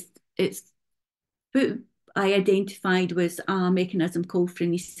 And it's what I identified was a mechanism called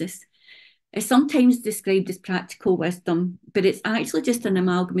phronesis. It's sometimes described as practical wisdom, but it's actually just an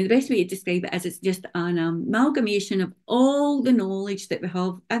amalgam. The best way to describe it is it's just an amalgamation of all the knowledge that we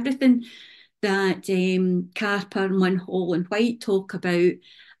have, everything that Carper, Mun Hall and White talk about.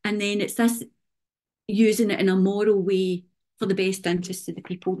 And then it's this using it in a moral way for the best interests of the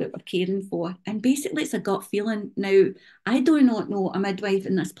people that we're caring for. And basically it's a gut feeling. Now, I do not know a midwife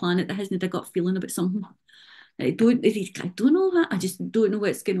on this planet that hasn't a gut feeling about something. I don't know that. I just don't know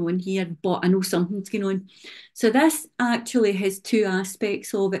what's going on here, but I know something's going on. So this actually has two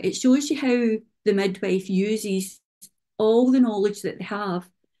aspects of it. It shows you how the midwife uses all the knowledge that they have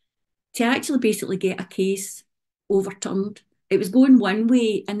to actually basically get a case overturned. It was going one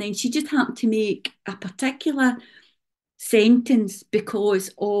way, and then she just happened to make a particular sentence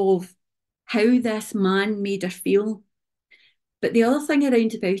because of how this man made her feel. But the other thing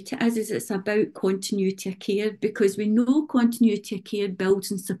around about it is it's about continuity of care, because we know continuity of care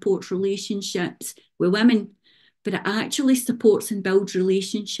builds and supports relationships with women, but it actually supports and builds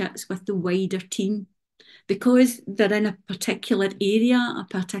relationships with the wider team, because they're in a particular area, a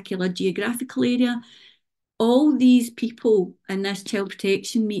particular geographical area. All these people in this child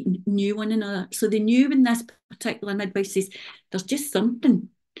protection meeting knew one another. So they knew when this particular midwife says, there's just something.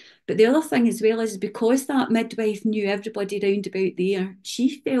 But the other thing as well is because that midwife knew everybody round about there,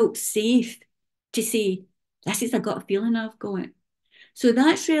 she felt safe to say, this is a gut feeling I've got. So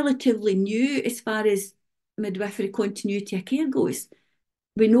that's relatively new as far as midwifery continuity of care goes.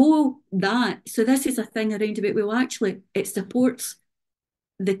 We know that. So this is a thing around about, well, actually, it supports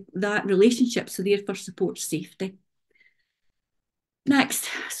that relationship, so therefore supports safety. Next,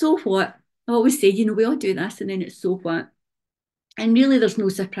 so what? I always say, we all do this and then it's so what? And really there's no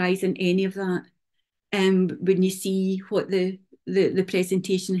surprise in any of that when you see what the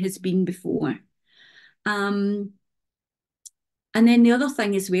presentation has been before. And then the other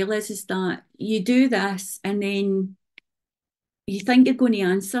thing as well is that you do this and then you think you're going to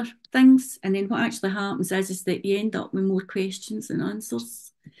answer things, and then what actually happens is that you end up with more questions than answers.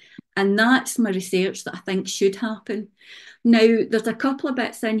 And that's my research that I think should happen. Now, there's a couple of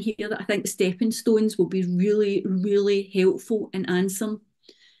bits in here that I think the stepping stones will be really, really helpful in answering.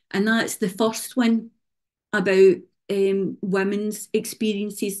 And that's the first one about women's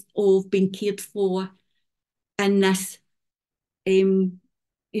experiences of being cared for in this,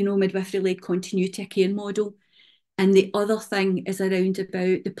 midwifery-led continuity of care model. And the other thing is around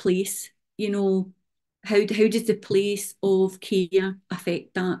about the place, how does the place of care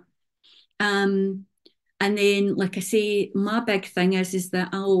affect that? And then, like I say, my big thing is that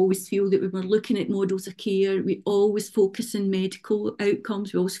I always feel that when we're looking at models of care, we always focus on medical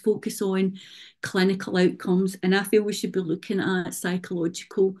outcomes, we always focus on clinical outcomes, and I feel we should be looking at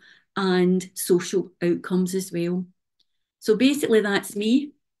psychological and social outcomes as well. So basically, that's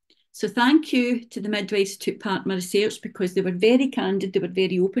me. So thank you to the midwives who took part in my research, because they were very candid, they were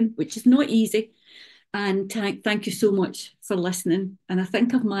very open, which is not easy. And thank you so much for listening. And I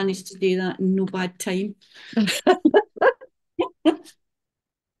think I've managed to do that in no bad time.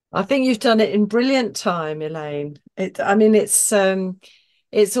 I think you've done it in brilliant time, Elaine. It's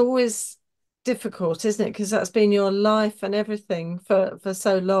always difficult, isn't it? Because that's been your life and everything for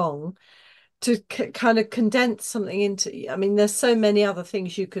so long. To kind of condense something into, there's so many other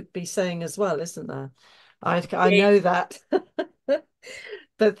things you could be saying as well, isn't there? I Yeah. know that.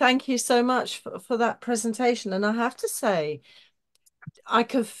 But thank you so much for that presentation. And I have to say, I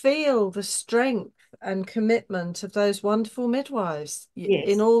could feel the strength and commitment of those wonderful midwives in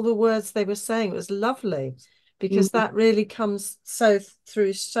Yes. all the words they were saying. It was lovely, because Mm, that really comes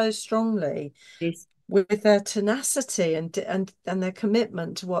through so strongly yes. with their tenacity and their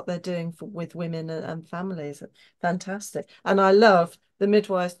commitment to what they're doing with women and families. Fantastic. And I love the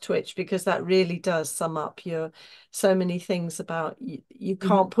midwife twitch, because that really does sum up your so many things about you Mhm.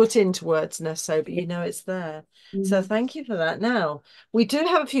 can't put into words necessarily, but Yes. it's there. So Mhm. thank you for that. Now we do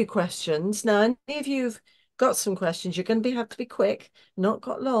have a few questions. Now, any of you've got some questions, you're going to have to be quick, not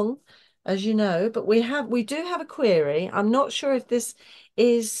got long, as you know, but we do have a query. I'm not sure if this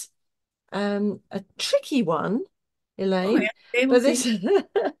is a tricky one, Oh, yeah. Elaine, Okay, we'll but see.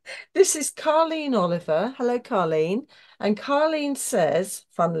 this is Carleen Oliver. Hello, Carleen. And Carleen says,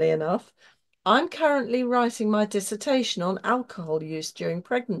 funnily enough, I'm currently writing my dissertation on alcohol use during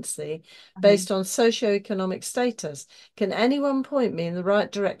pregnancy Uh-huh. based on socioeconomic status. Can anyone point me in the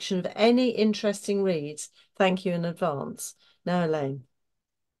right direction of any interesting reads? Thank you in advance. Now, Elaine,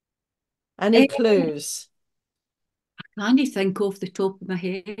 any clues? Can't you think off the top of my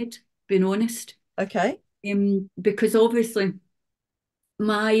head, being honest? Okay. Because obviously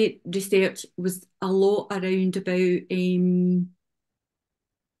my research was a lot around about the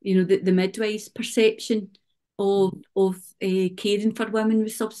midwife's perception of caring for women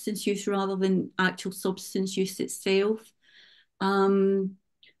with substance use rather than actual substance use itself. Um,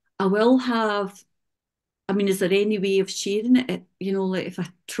 I will have. I mean, is there any way of sharing it? Like if I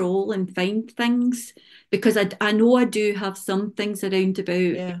troll and find things, because I know I do have some things around about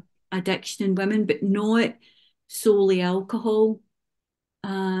Yeah. addiction in women, but not solely alcohol.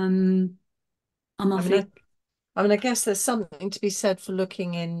 Um, I'm I mean, I afraid. I mean, I guess there's something to be said for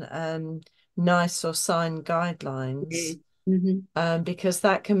looking in nice or signed Yeah. guidelines, Hmm. because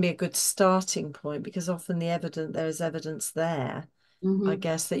that can be a good starting point because often there is evidence there, I Hmm.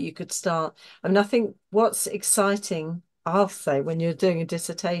 guess, that you could start. I mean, I think what's exciting, I'll say, when you're doing a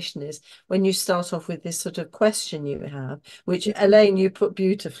dissertation is when you start off with this sort of question you have, which Elaine, you put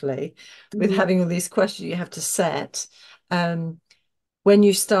beautifully with Hmm. having all these questions you have to set. Um, when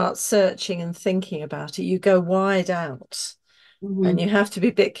you start searching and thinking about it, you go wide out. And Hmm. you have to be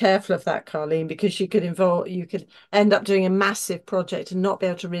a bit careful of that, Carleen, because you could end up doing a massive project and not be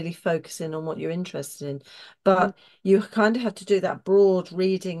able to really focus in on what you're interested in. But you kind of have to do that broad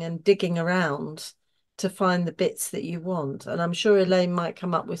reading and digging around to find the bits that you want. And I'm sure Elaine might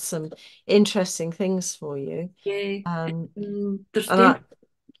come up with some interesting things for you. Yeah. Um, There's and very,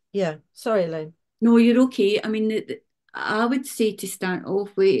 yeah, sorry, Elaine. no, you're okay. I mean, I would say to start off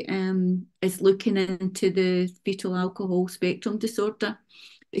with is looking into the fetal alcohol spectrum disorder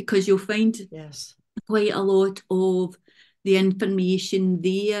because you'll find Yes. quite a lot of the information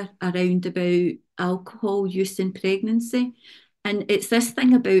there around about alcohol use in pregnancy. And it's this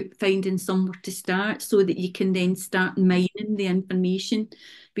thing about finding somewhere to start so that you can then start mining the information.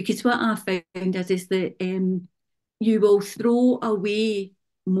 Because what I found is that you will throw away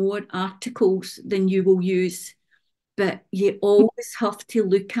more articles than you will use, but you always have to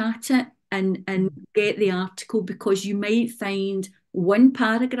look at it and Mm, get the article because you might find one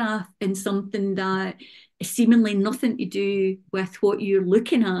paragraph in something that is seemingly nothing to do with what you're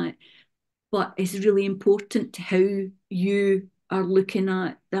looking at, but is really important to how you are looking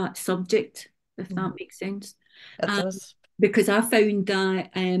at that subject, if that mm. makes sense. It Um, does. because I found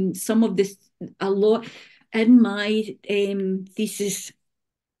that some of this, a lot in my thesis,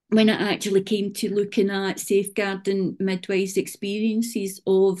 when it actually came to looking at safeguarding midwives' experiences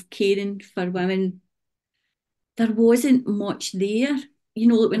of caring for women, there wasn't much there. You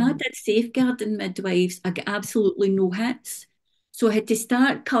know, like when I Mm, did safeguarding midwives, I got absolutely no hits. So I had to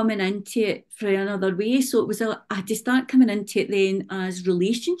start coming into it for another way. So I had to start coming into it then as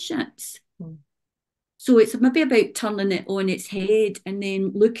relationships. mm, So it's maybe about turning it on its head and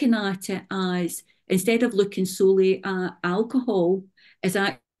then looking at it as, instead of looking solely at alcohol, is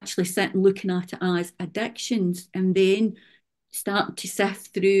actually sitting looking at it as addictions and then start to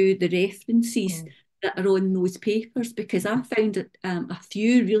sift through the references mm, that are on those papers because I found a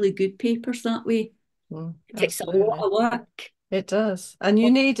few really good papers that way. It takes a lot absolutely. of work. It does. And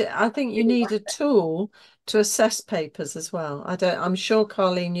I think you need a tool to assess papers as well. I'm sure,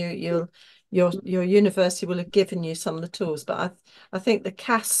 Carleen, your university will have given you some of the tools, but I think the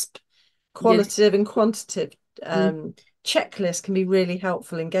CASP Yes. qualitative and quantitative Mm. checklist can be really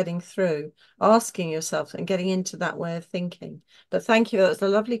helpful in getting through, asking yourself and getting into that way of thinking. But thank you. That's a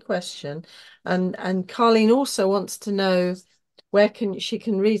lovely question. And Carleen also wants to know where can she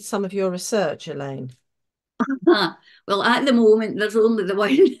can read some of your research, Elaine. Ah, well, at the moment, there's only the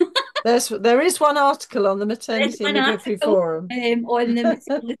one. There is one article on the There's Maternity and one Midwifery article Forum. on the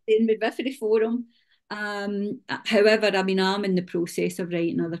Maternity and Midwifery Forum. However, I mean, I'm in the process of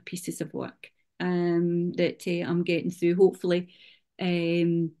writing other pieces of work that I'm getting through. Hopefully,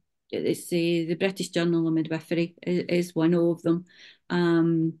 it's the British Journal of Midwifery is one of them.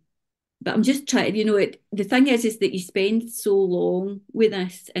 Um, but I'm just trying, the thing is that you spend so long with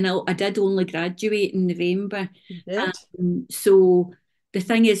this, and I did only graduate in November. You did? So the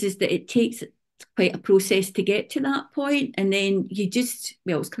thing is that it takes quite a process to get to that point, and then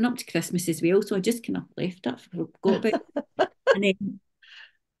well, it's coming up to Christmas as well, so I just kind of left it, forgot about it, and then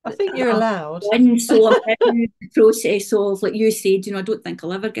I think you're uh, allowed. and so I'm in the process of, like you said, I don't think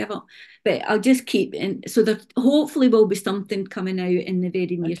I'll ever give up, but I'll just keep, and so there hopefully will be something coming out in the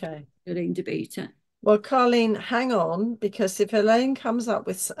very near future Okay. around about it. Well, Carleen, hang on, because if Elaine comes up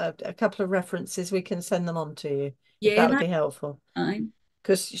with a couple of references, we can send them on to you, if Yeah, that would that's be helpful. fine.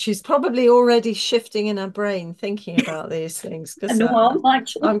 Because she's probably already shifting in her brain thinking about these things, I because know I'm I'm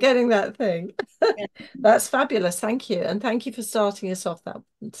actually. getting that thing. Yeah. That's fabulous. Thank you. And thank you for starting us off that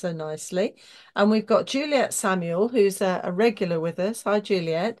so nicely. And we've got Juliet Samuel, who's a regular with us. Hi,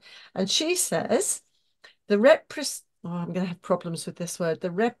 Juliet. And she says, I'm going to have problems with this word. The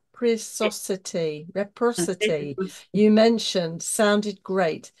reciprocity you mentioned sounded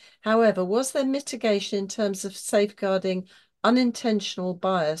great. However, was there mitigation in terms of safeguarding unintentional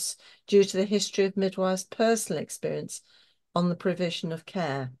bias due to the history of midwives' personal experience on the provision of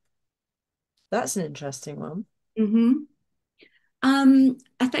care? That's an interesting one. Hmm.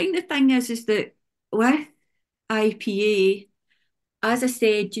 I think the thing is that with IPA, as I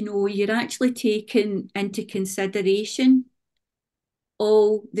said, you're actually taking into consideration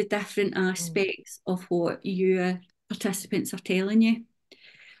all the different mm, aspects of what your participants are telling you.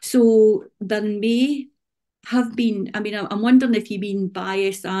 So there may have been, I mean, I'm wondering if you mean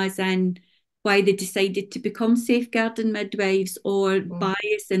bias as in why they decided to become safeguarding midwives, or mm,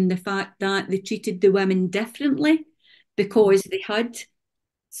 bias in the fact that they treated the women differently mm, because they had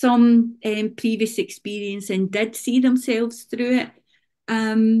some previous experience and did see themselves through it.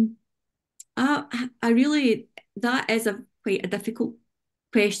 Um, I really, that is a quite a difficult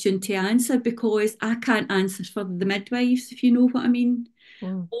question to answer because I can't answer for the midwives, if you know what I mean.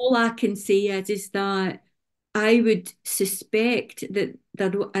 mm, All I can say is that I would suspect that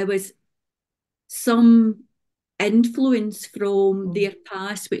there was some influence from mm, their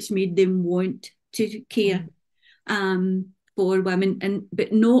past which made them want to care, mm, for women, and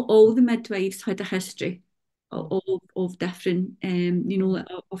but not all the midwives had a history mm, of different, mm,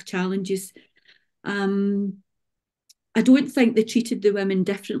 of challenges. Um, I don't think they treated the women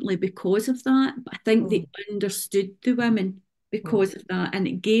differently because of that, but I think they mm, understood the women mm, because of that, and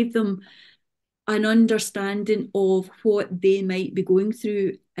it gave them an understanding of what they might be going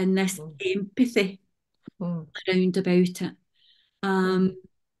through and this mm, empathy mm, around about it. mm.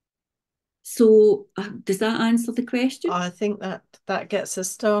 So, does that answer the question? I think that gets us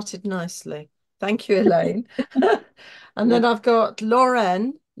started nicely. Thank you, Elaine. And Yeah. then I've got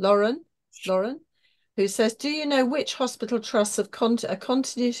Lauren, who says, "Do you know which hospital trusts have a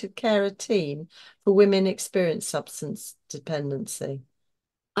continuity of carer team for women experiencing substance dependency?"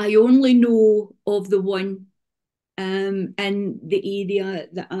 I only know of the one in the area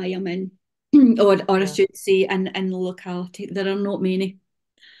that I am in, or I Yeah. should say, in the locality. There are not many.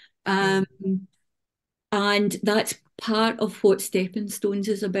 Um, Mm, and that's part of what Stepping Stones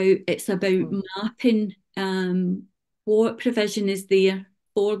is about. It's about mm, mapping what provision is there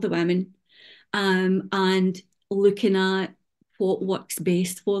for the women, and looking at what works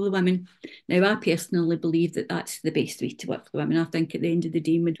best for the women. Now, I personally believe that that's the best way to work for women. I think at the end of the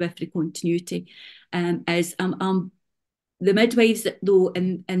day, midwifery continuity is the midwives, though,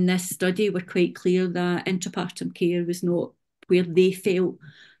 in this study were quite clear that intrapartum care was not where they felt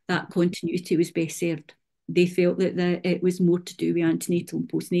that continuity was best served. They felt that it was more to do with antenatal and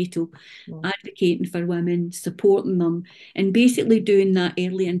postnatal, mm, advocating for women, supporting them, and basically doing that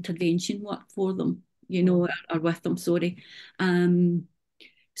early intervention work for them, mm, or with them, sorry. Um,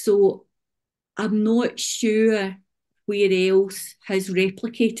 so I'm not sure where else has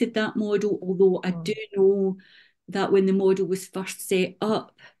replicated that model, although I do mm, know that when the model was first set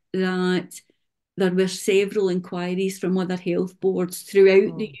up, that there were several inquiries from other health boards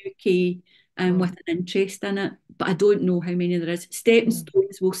throughout the mm, UK, with mm, an interest in it, but I don't know how many there is. Stepping mm.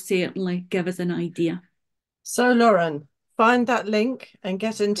 Stones will certainly give us an idea. So, Lauren, find that link and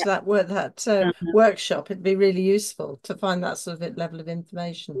get into that Yeah. workshop. It'd be really useful to find that sort of level of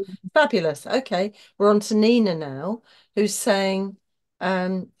information. Fabulous. Okay, we're on to Nina now, who's saying,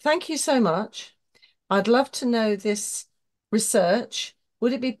 "Thank you so much. I'd love to know this research.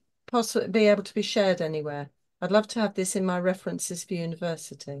 Would it be possible be able to be shared anywhere? I'd love to have this in my references for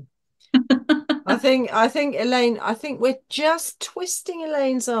university." I think Elaine, I think we're just twisting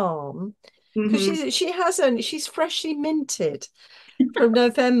Elaine's arm because Mhm. she's freshly minted from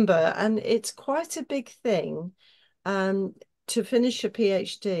November, and it's quite a big thing to finish your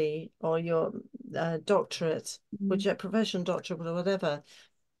PhD or your doctorate, which a professional doctorate or whatever,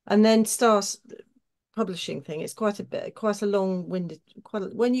 and then start publishing thing. It's quite a long-winded,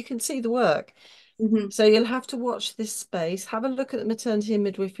 when you can see the work. Mhm. So you'll have to watch this space. Have a look at the Maternity and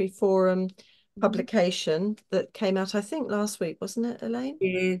Midwifery Forum Mhm. publication that came out, I think, last week, wasn't it, Elaine?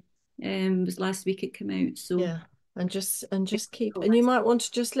 Yeah, it was last week it came out, so Yeah. And just keep, and you might want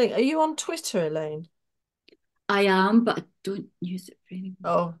to just link. Are you on Twitter, Elaine? I am, but I don't use it for anything.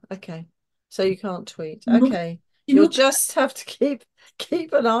 Oh, okay. So you can't tweet. No, Okay. you You'll know, just have to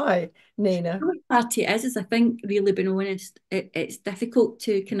keep an eye, Nina. what party it is I think, really being honest, it's difficult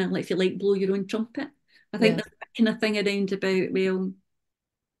to kind of, like, if you like, blow your own trumpet. I think Yeah, that's that kind of thing around about, well,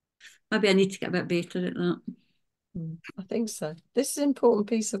 maybe I need to get a bit better at that. I think so. This is an important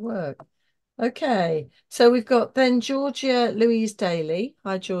piece of work. Okay. So we've got then Georgia Louise Daly.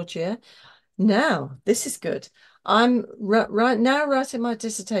 Hi, Georgia. Now, this is good. I'm right now writing my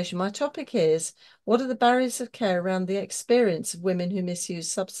dissertation. My topic is, what are the barriers of care around the experience of women who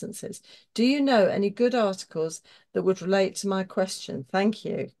misuse substances? Do you know any good articles that would relate to my question? Thank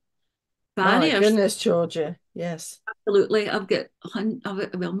you. My Barriers, goodness, Georgia. Yes. absolutely. I've got,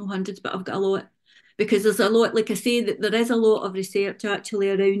 well, no hundreds, but I've got a lot, because there's a lot, like I say, that there is a lot of research actually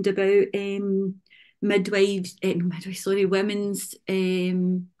around about midwives, sorry, women's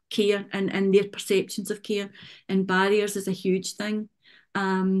care, and their perceptions of care, and barriers is a huge thing.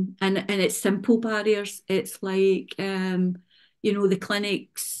 And it's simple barriers. It's like, the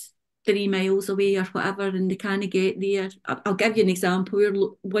clinic's 3 miles away or whatever, and they can't get there. I'll give you an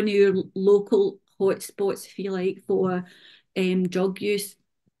example. One of your local hotspots, if you like, for drug use.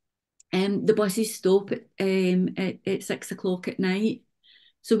 The buses stop at 6 o'clock at night.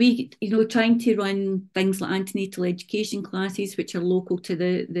 So we, trying to run things like antenatal education classes, which are local to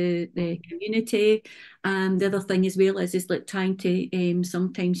the community. The other thing as well is like trying to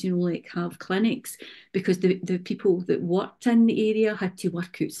sometimes, like have clinics, because the people that worked in the area had to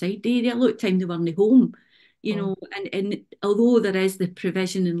work outside the area. A lot of time they weren't home, Mm. and although there is the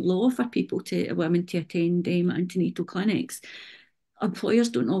provision in law for women to attend antenatal clinics, employers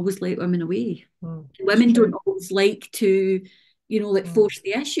don't always let women away. It's Women don't true. always like to, like Mm. force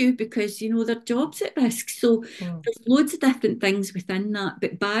the issue, because, their job's at risk. So Mm. there's loads of different things within that,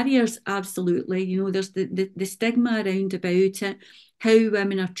 but barriers, absolutely. There's the stigma around about it, how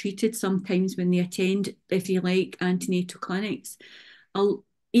women are treated sometimes when they attend, if you like, antenatal clinics. I'll,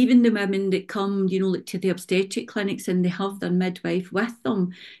 Even the women that come, like to the obstetric clinics and they have their midwife with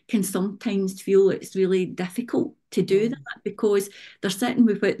them, can sometimes feel it's really difficult to do Mm. that, because they're sitting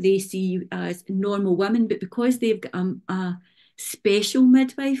with what they see as normal women, but because they've got a special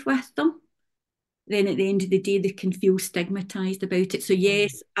midwife with them, then at the end of the day, they can feel stigmatized about it. So, Mm.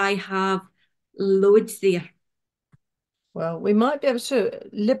 yes, I have loads there. Well, we might be able to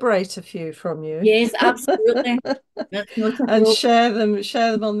liberate a few from you Yes, absolutely. That's not a and problem.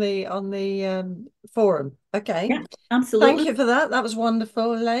 share them on the forum. Okay. Yeah, Thank absolutely. you for that. That was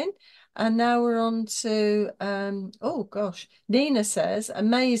wonderful, Elaine. And now we're on to oh gosh, Nina says,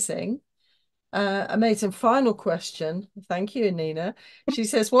 amazing. Amazing final question. Thank you, Nina. She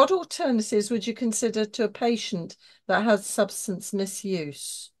says, what alternatives would you consider to a patient that has substance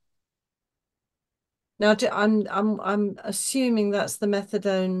misuse? Now, I'm assuming that's the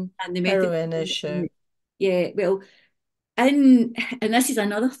methadone And the method. heroin issue. Yeah, well, and this is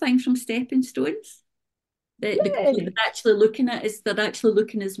another thing from stepping stones, that because what Really? they're actually looking at is they're actually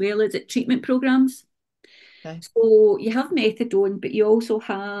looking as well as at treatment programs. Okay. So you have methadone, but you also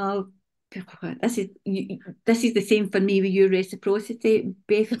have, this is the same for me with your reciprocity,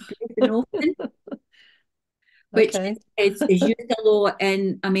 buprenorphine, which Okay. is used a lot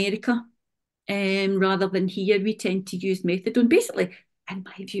in America, rather than here. We tend to use methadone, basically, in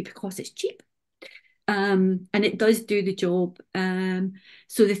my view, because it's cheap. And it does do the job.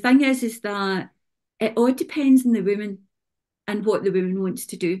 So the thing is that it all depends on the woman and what the woman wants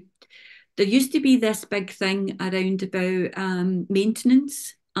to do. There used to be this big thing around about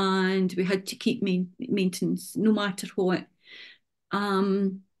maintenance, and we had to keep maintenance no matter what.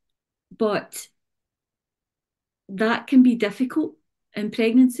 Um, but that can be difficult in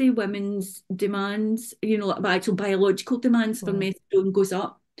pregnancy. Women's demands, like actual biological demands for Mm. methadone goes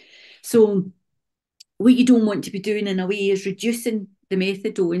up. So what you don't want to be doing in a way is reducing the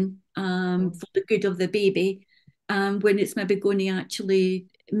methadone Mm. for the good of the baby, when it's maybe going to actually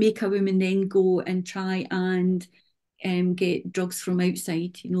make a woman then go and try and get drugs from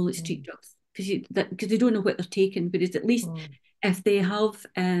outside, like street Mm. drugs, because they don't know what they're taking. Whereas at least Mm. if they have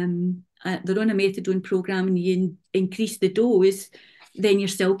they're on a methadone program and you increase the dose, then you're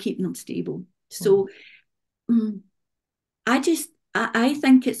still keeping them stable. Mm. So mm, I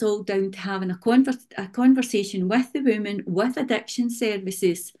think it's all down to having a conversation with the woman, with addiction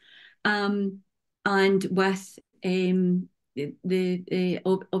services, um, and with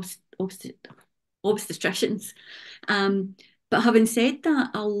obstetricians. But having said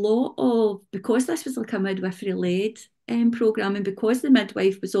that, because this was like a midwifery led program, and because the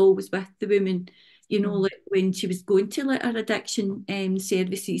midwife was always with the woman, Mm. like when she was going to like her addiction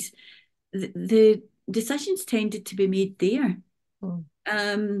services, the decisions tended to be made there. Mm.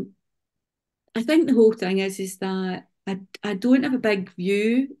 Um, I think the whole thing is that I don't have a big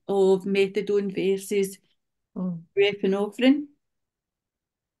view of methadone versus Mm. epinephrine.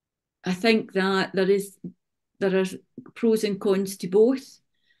 I think that there are pros and cons to both.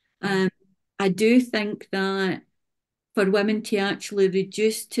 Mm. Um, I do think that for women to actually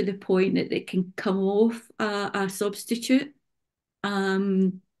reduce to the point that they can come off a substitute,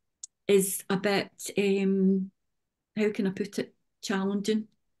 um, is a bit, how can I put it, challenging.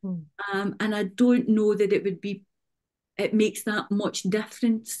 Mm. And I don't know that it makes that much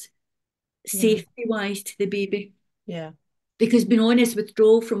difference Yeah. safety wise to the baby. Yeah. Because being honest,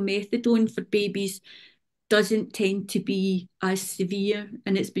 withdrawal from methadone for babies doesn't tend to be as severe,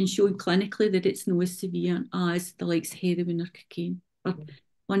 and it's been shown clinically that it's not as severe as the likes of heroin or cocaine, or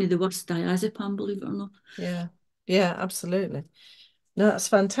one of the worst, diazepam, believe it or not. Yeah. Yeah. Absolutely. No, that's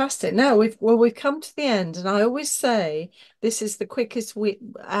fantastic. Now we've come to the end, and I always say this is the quickest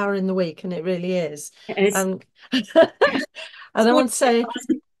hour in the week, and it really is. It is. And and I So want to say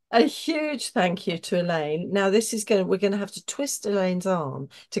a huge thank you to Elaine. Now we're going to have to twist Elaine's arm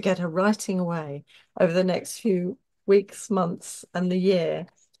to get her writing away over the next few weeks, months, and the year.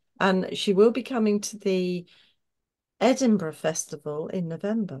 And she will be coming to the Edinburgh Festival in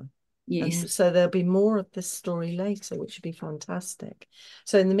November. yes. And so there'll be more of this story later, which would be fantastic.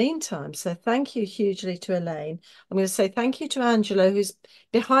 So in the meantime, so thank you hugely to Elaine. I'm going to say thank you to Angela, who's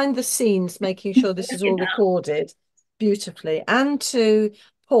behind the scenes, making sure this is all recorded beautifully, and to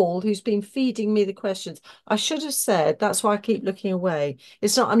Paul, who's been feeding me the questions. I should have said, that's why I keep looking away.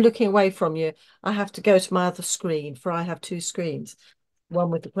 It's not I'm looking away from you. I have to go to my other screen, for I have two screens, one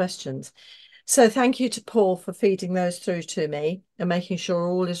with the questions. So thank you to Paul for feeding those through to me and making sure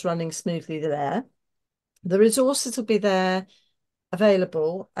all is running smoothly there. The resources will be there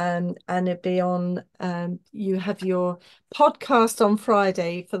available, and it'll be on you have your podcast on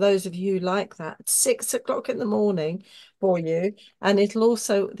Friday for those of you like that at 6 o'clock in the morning for you, and this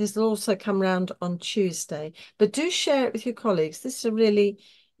will also come round on Tuesday. But do share it with your colleagues. This is a really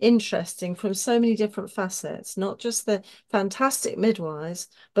interesting from so many different facets, not just the fantastic midwives,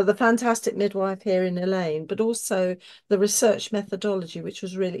 but the fantastic midwife here in Elaine, but also the research methodology, which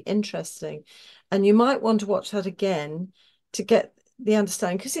was really interesting. And you might want to watch that again to get the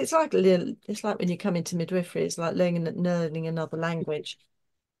understanding, because it's like when you come into midwifery, it's like learning another language.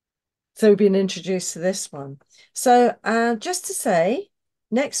 So we've been introduced to this one. So just to say,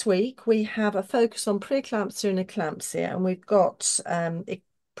 next week we have a focus on preeclampsia and eclampsia, and we've got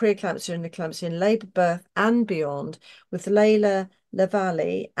preeclampsia and eclampsia in labour, birth and beyond with Layla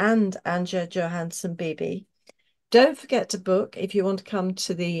Lavalley and Anja Johansson Bibi. Don't forget to book if you want to come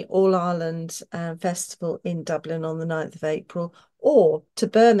to the All Ireland Festival in Dublin on the 9th of April, or to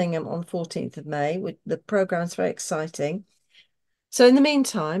Birmingham on 14th of May. The programme's very exciting. So in the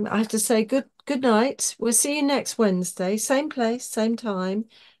meantime, I have to say good night. We'll see you next Wednesday, same place, same time.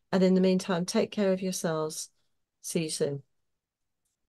 And in the meantime, take care of yourselves. See you soon.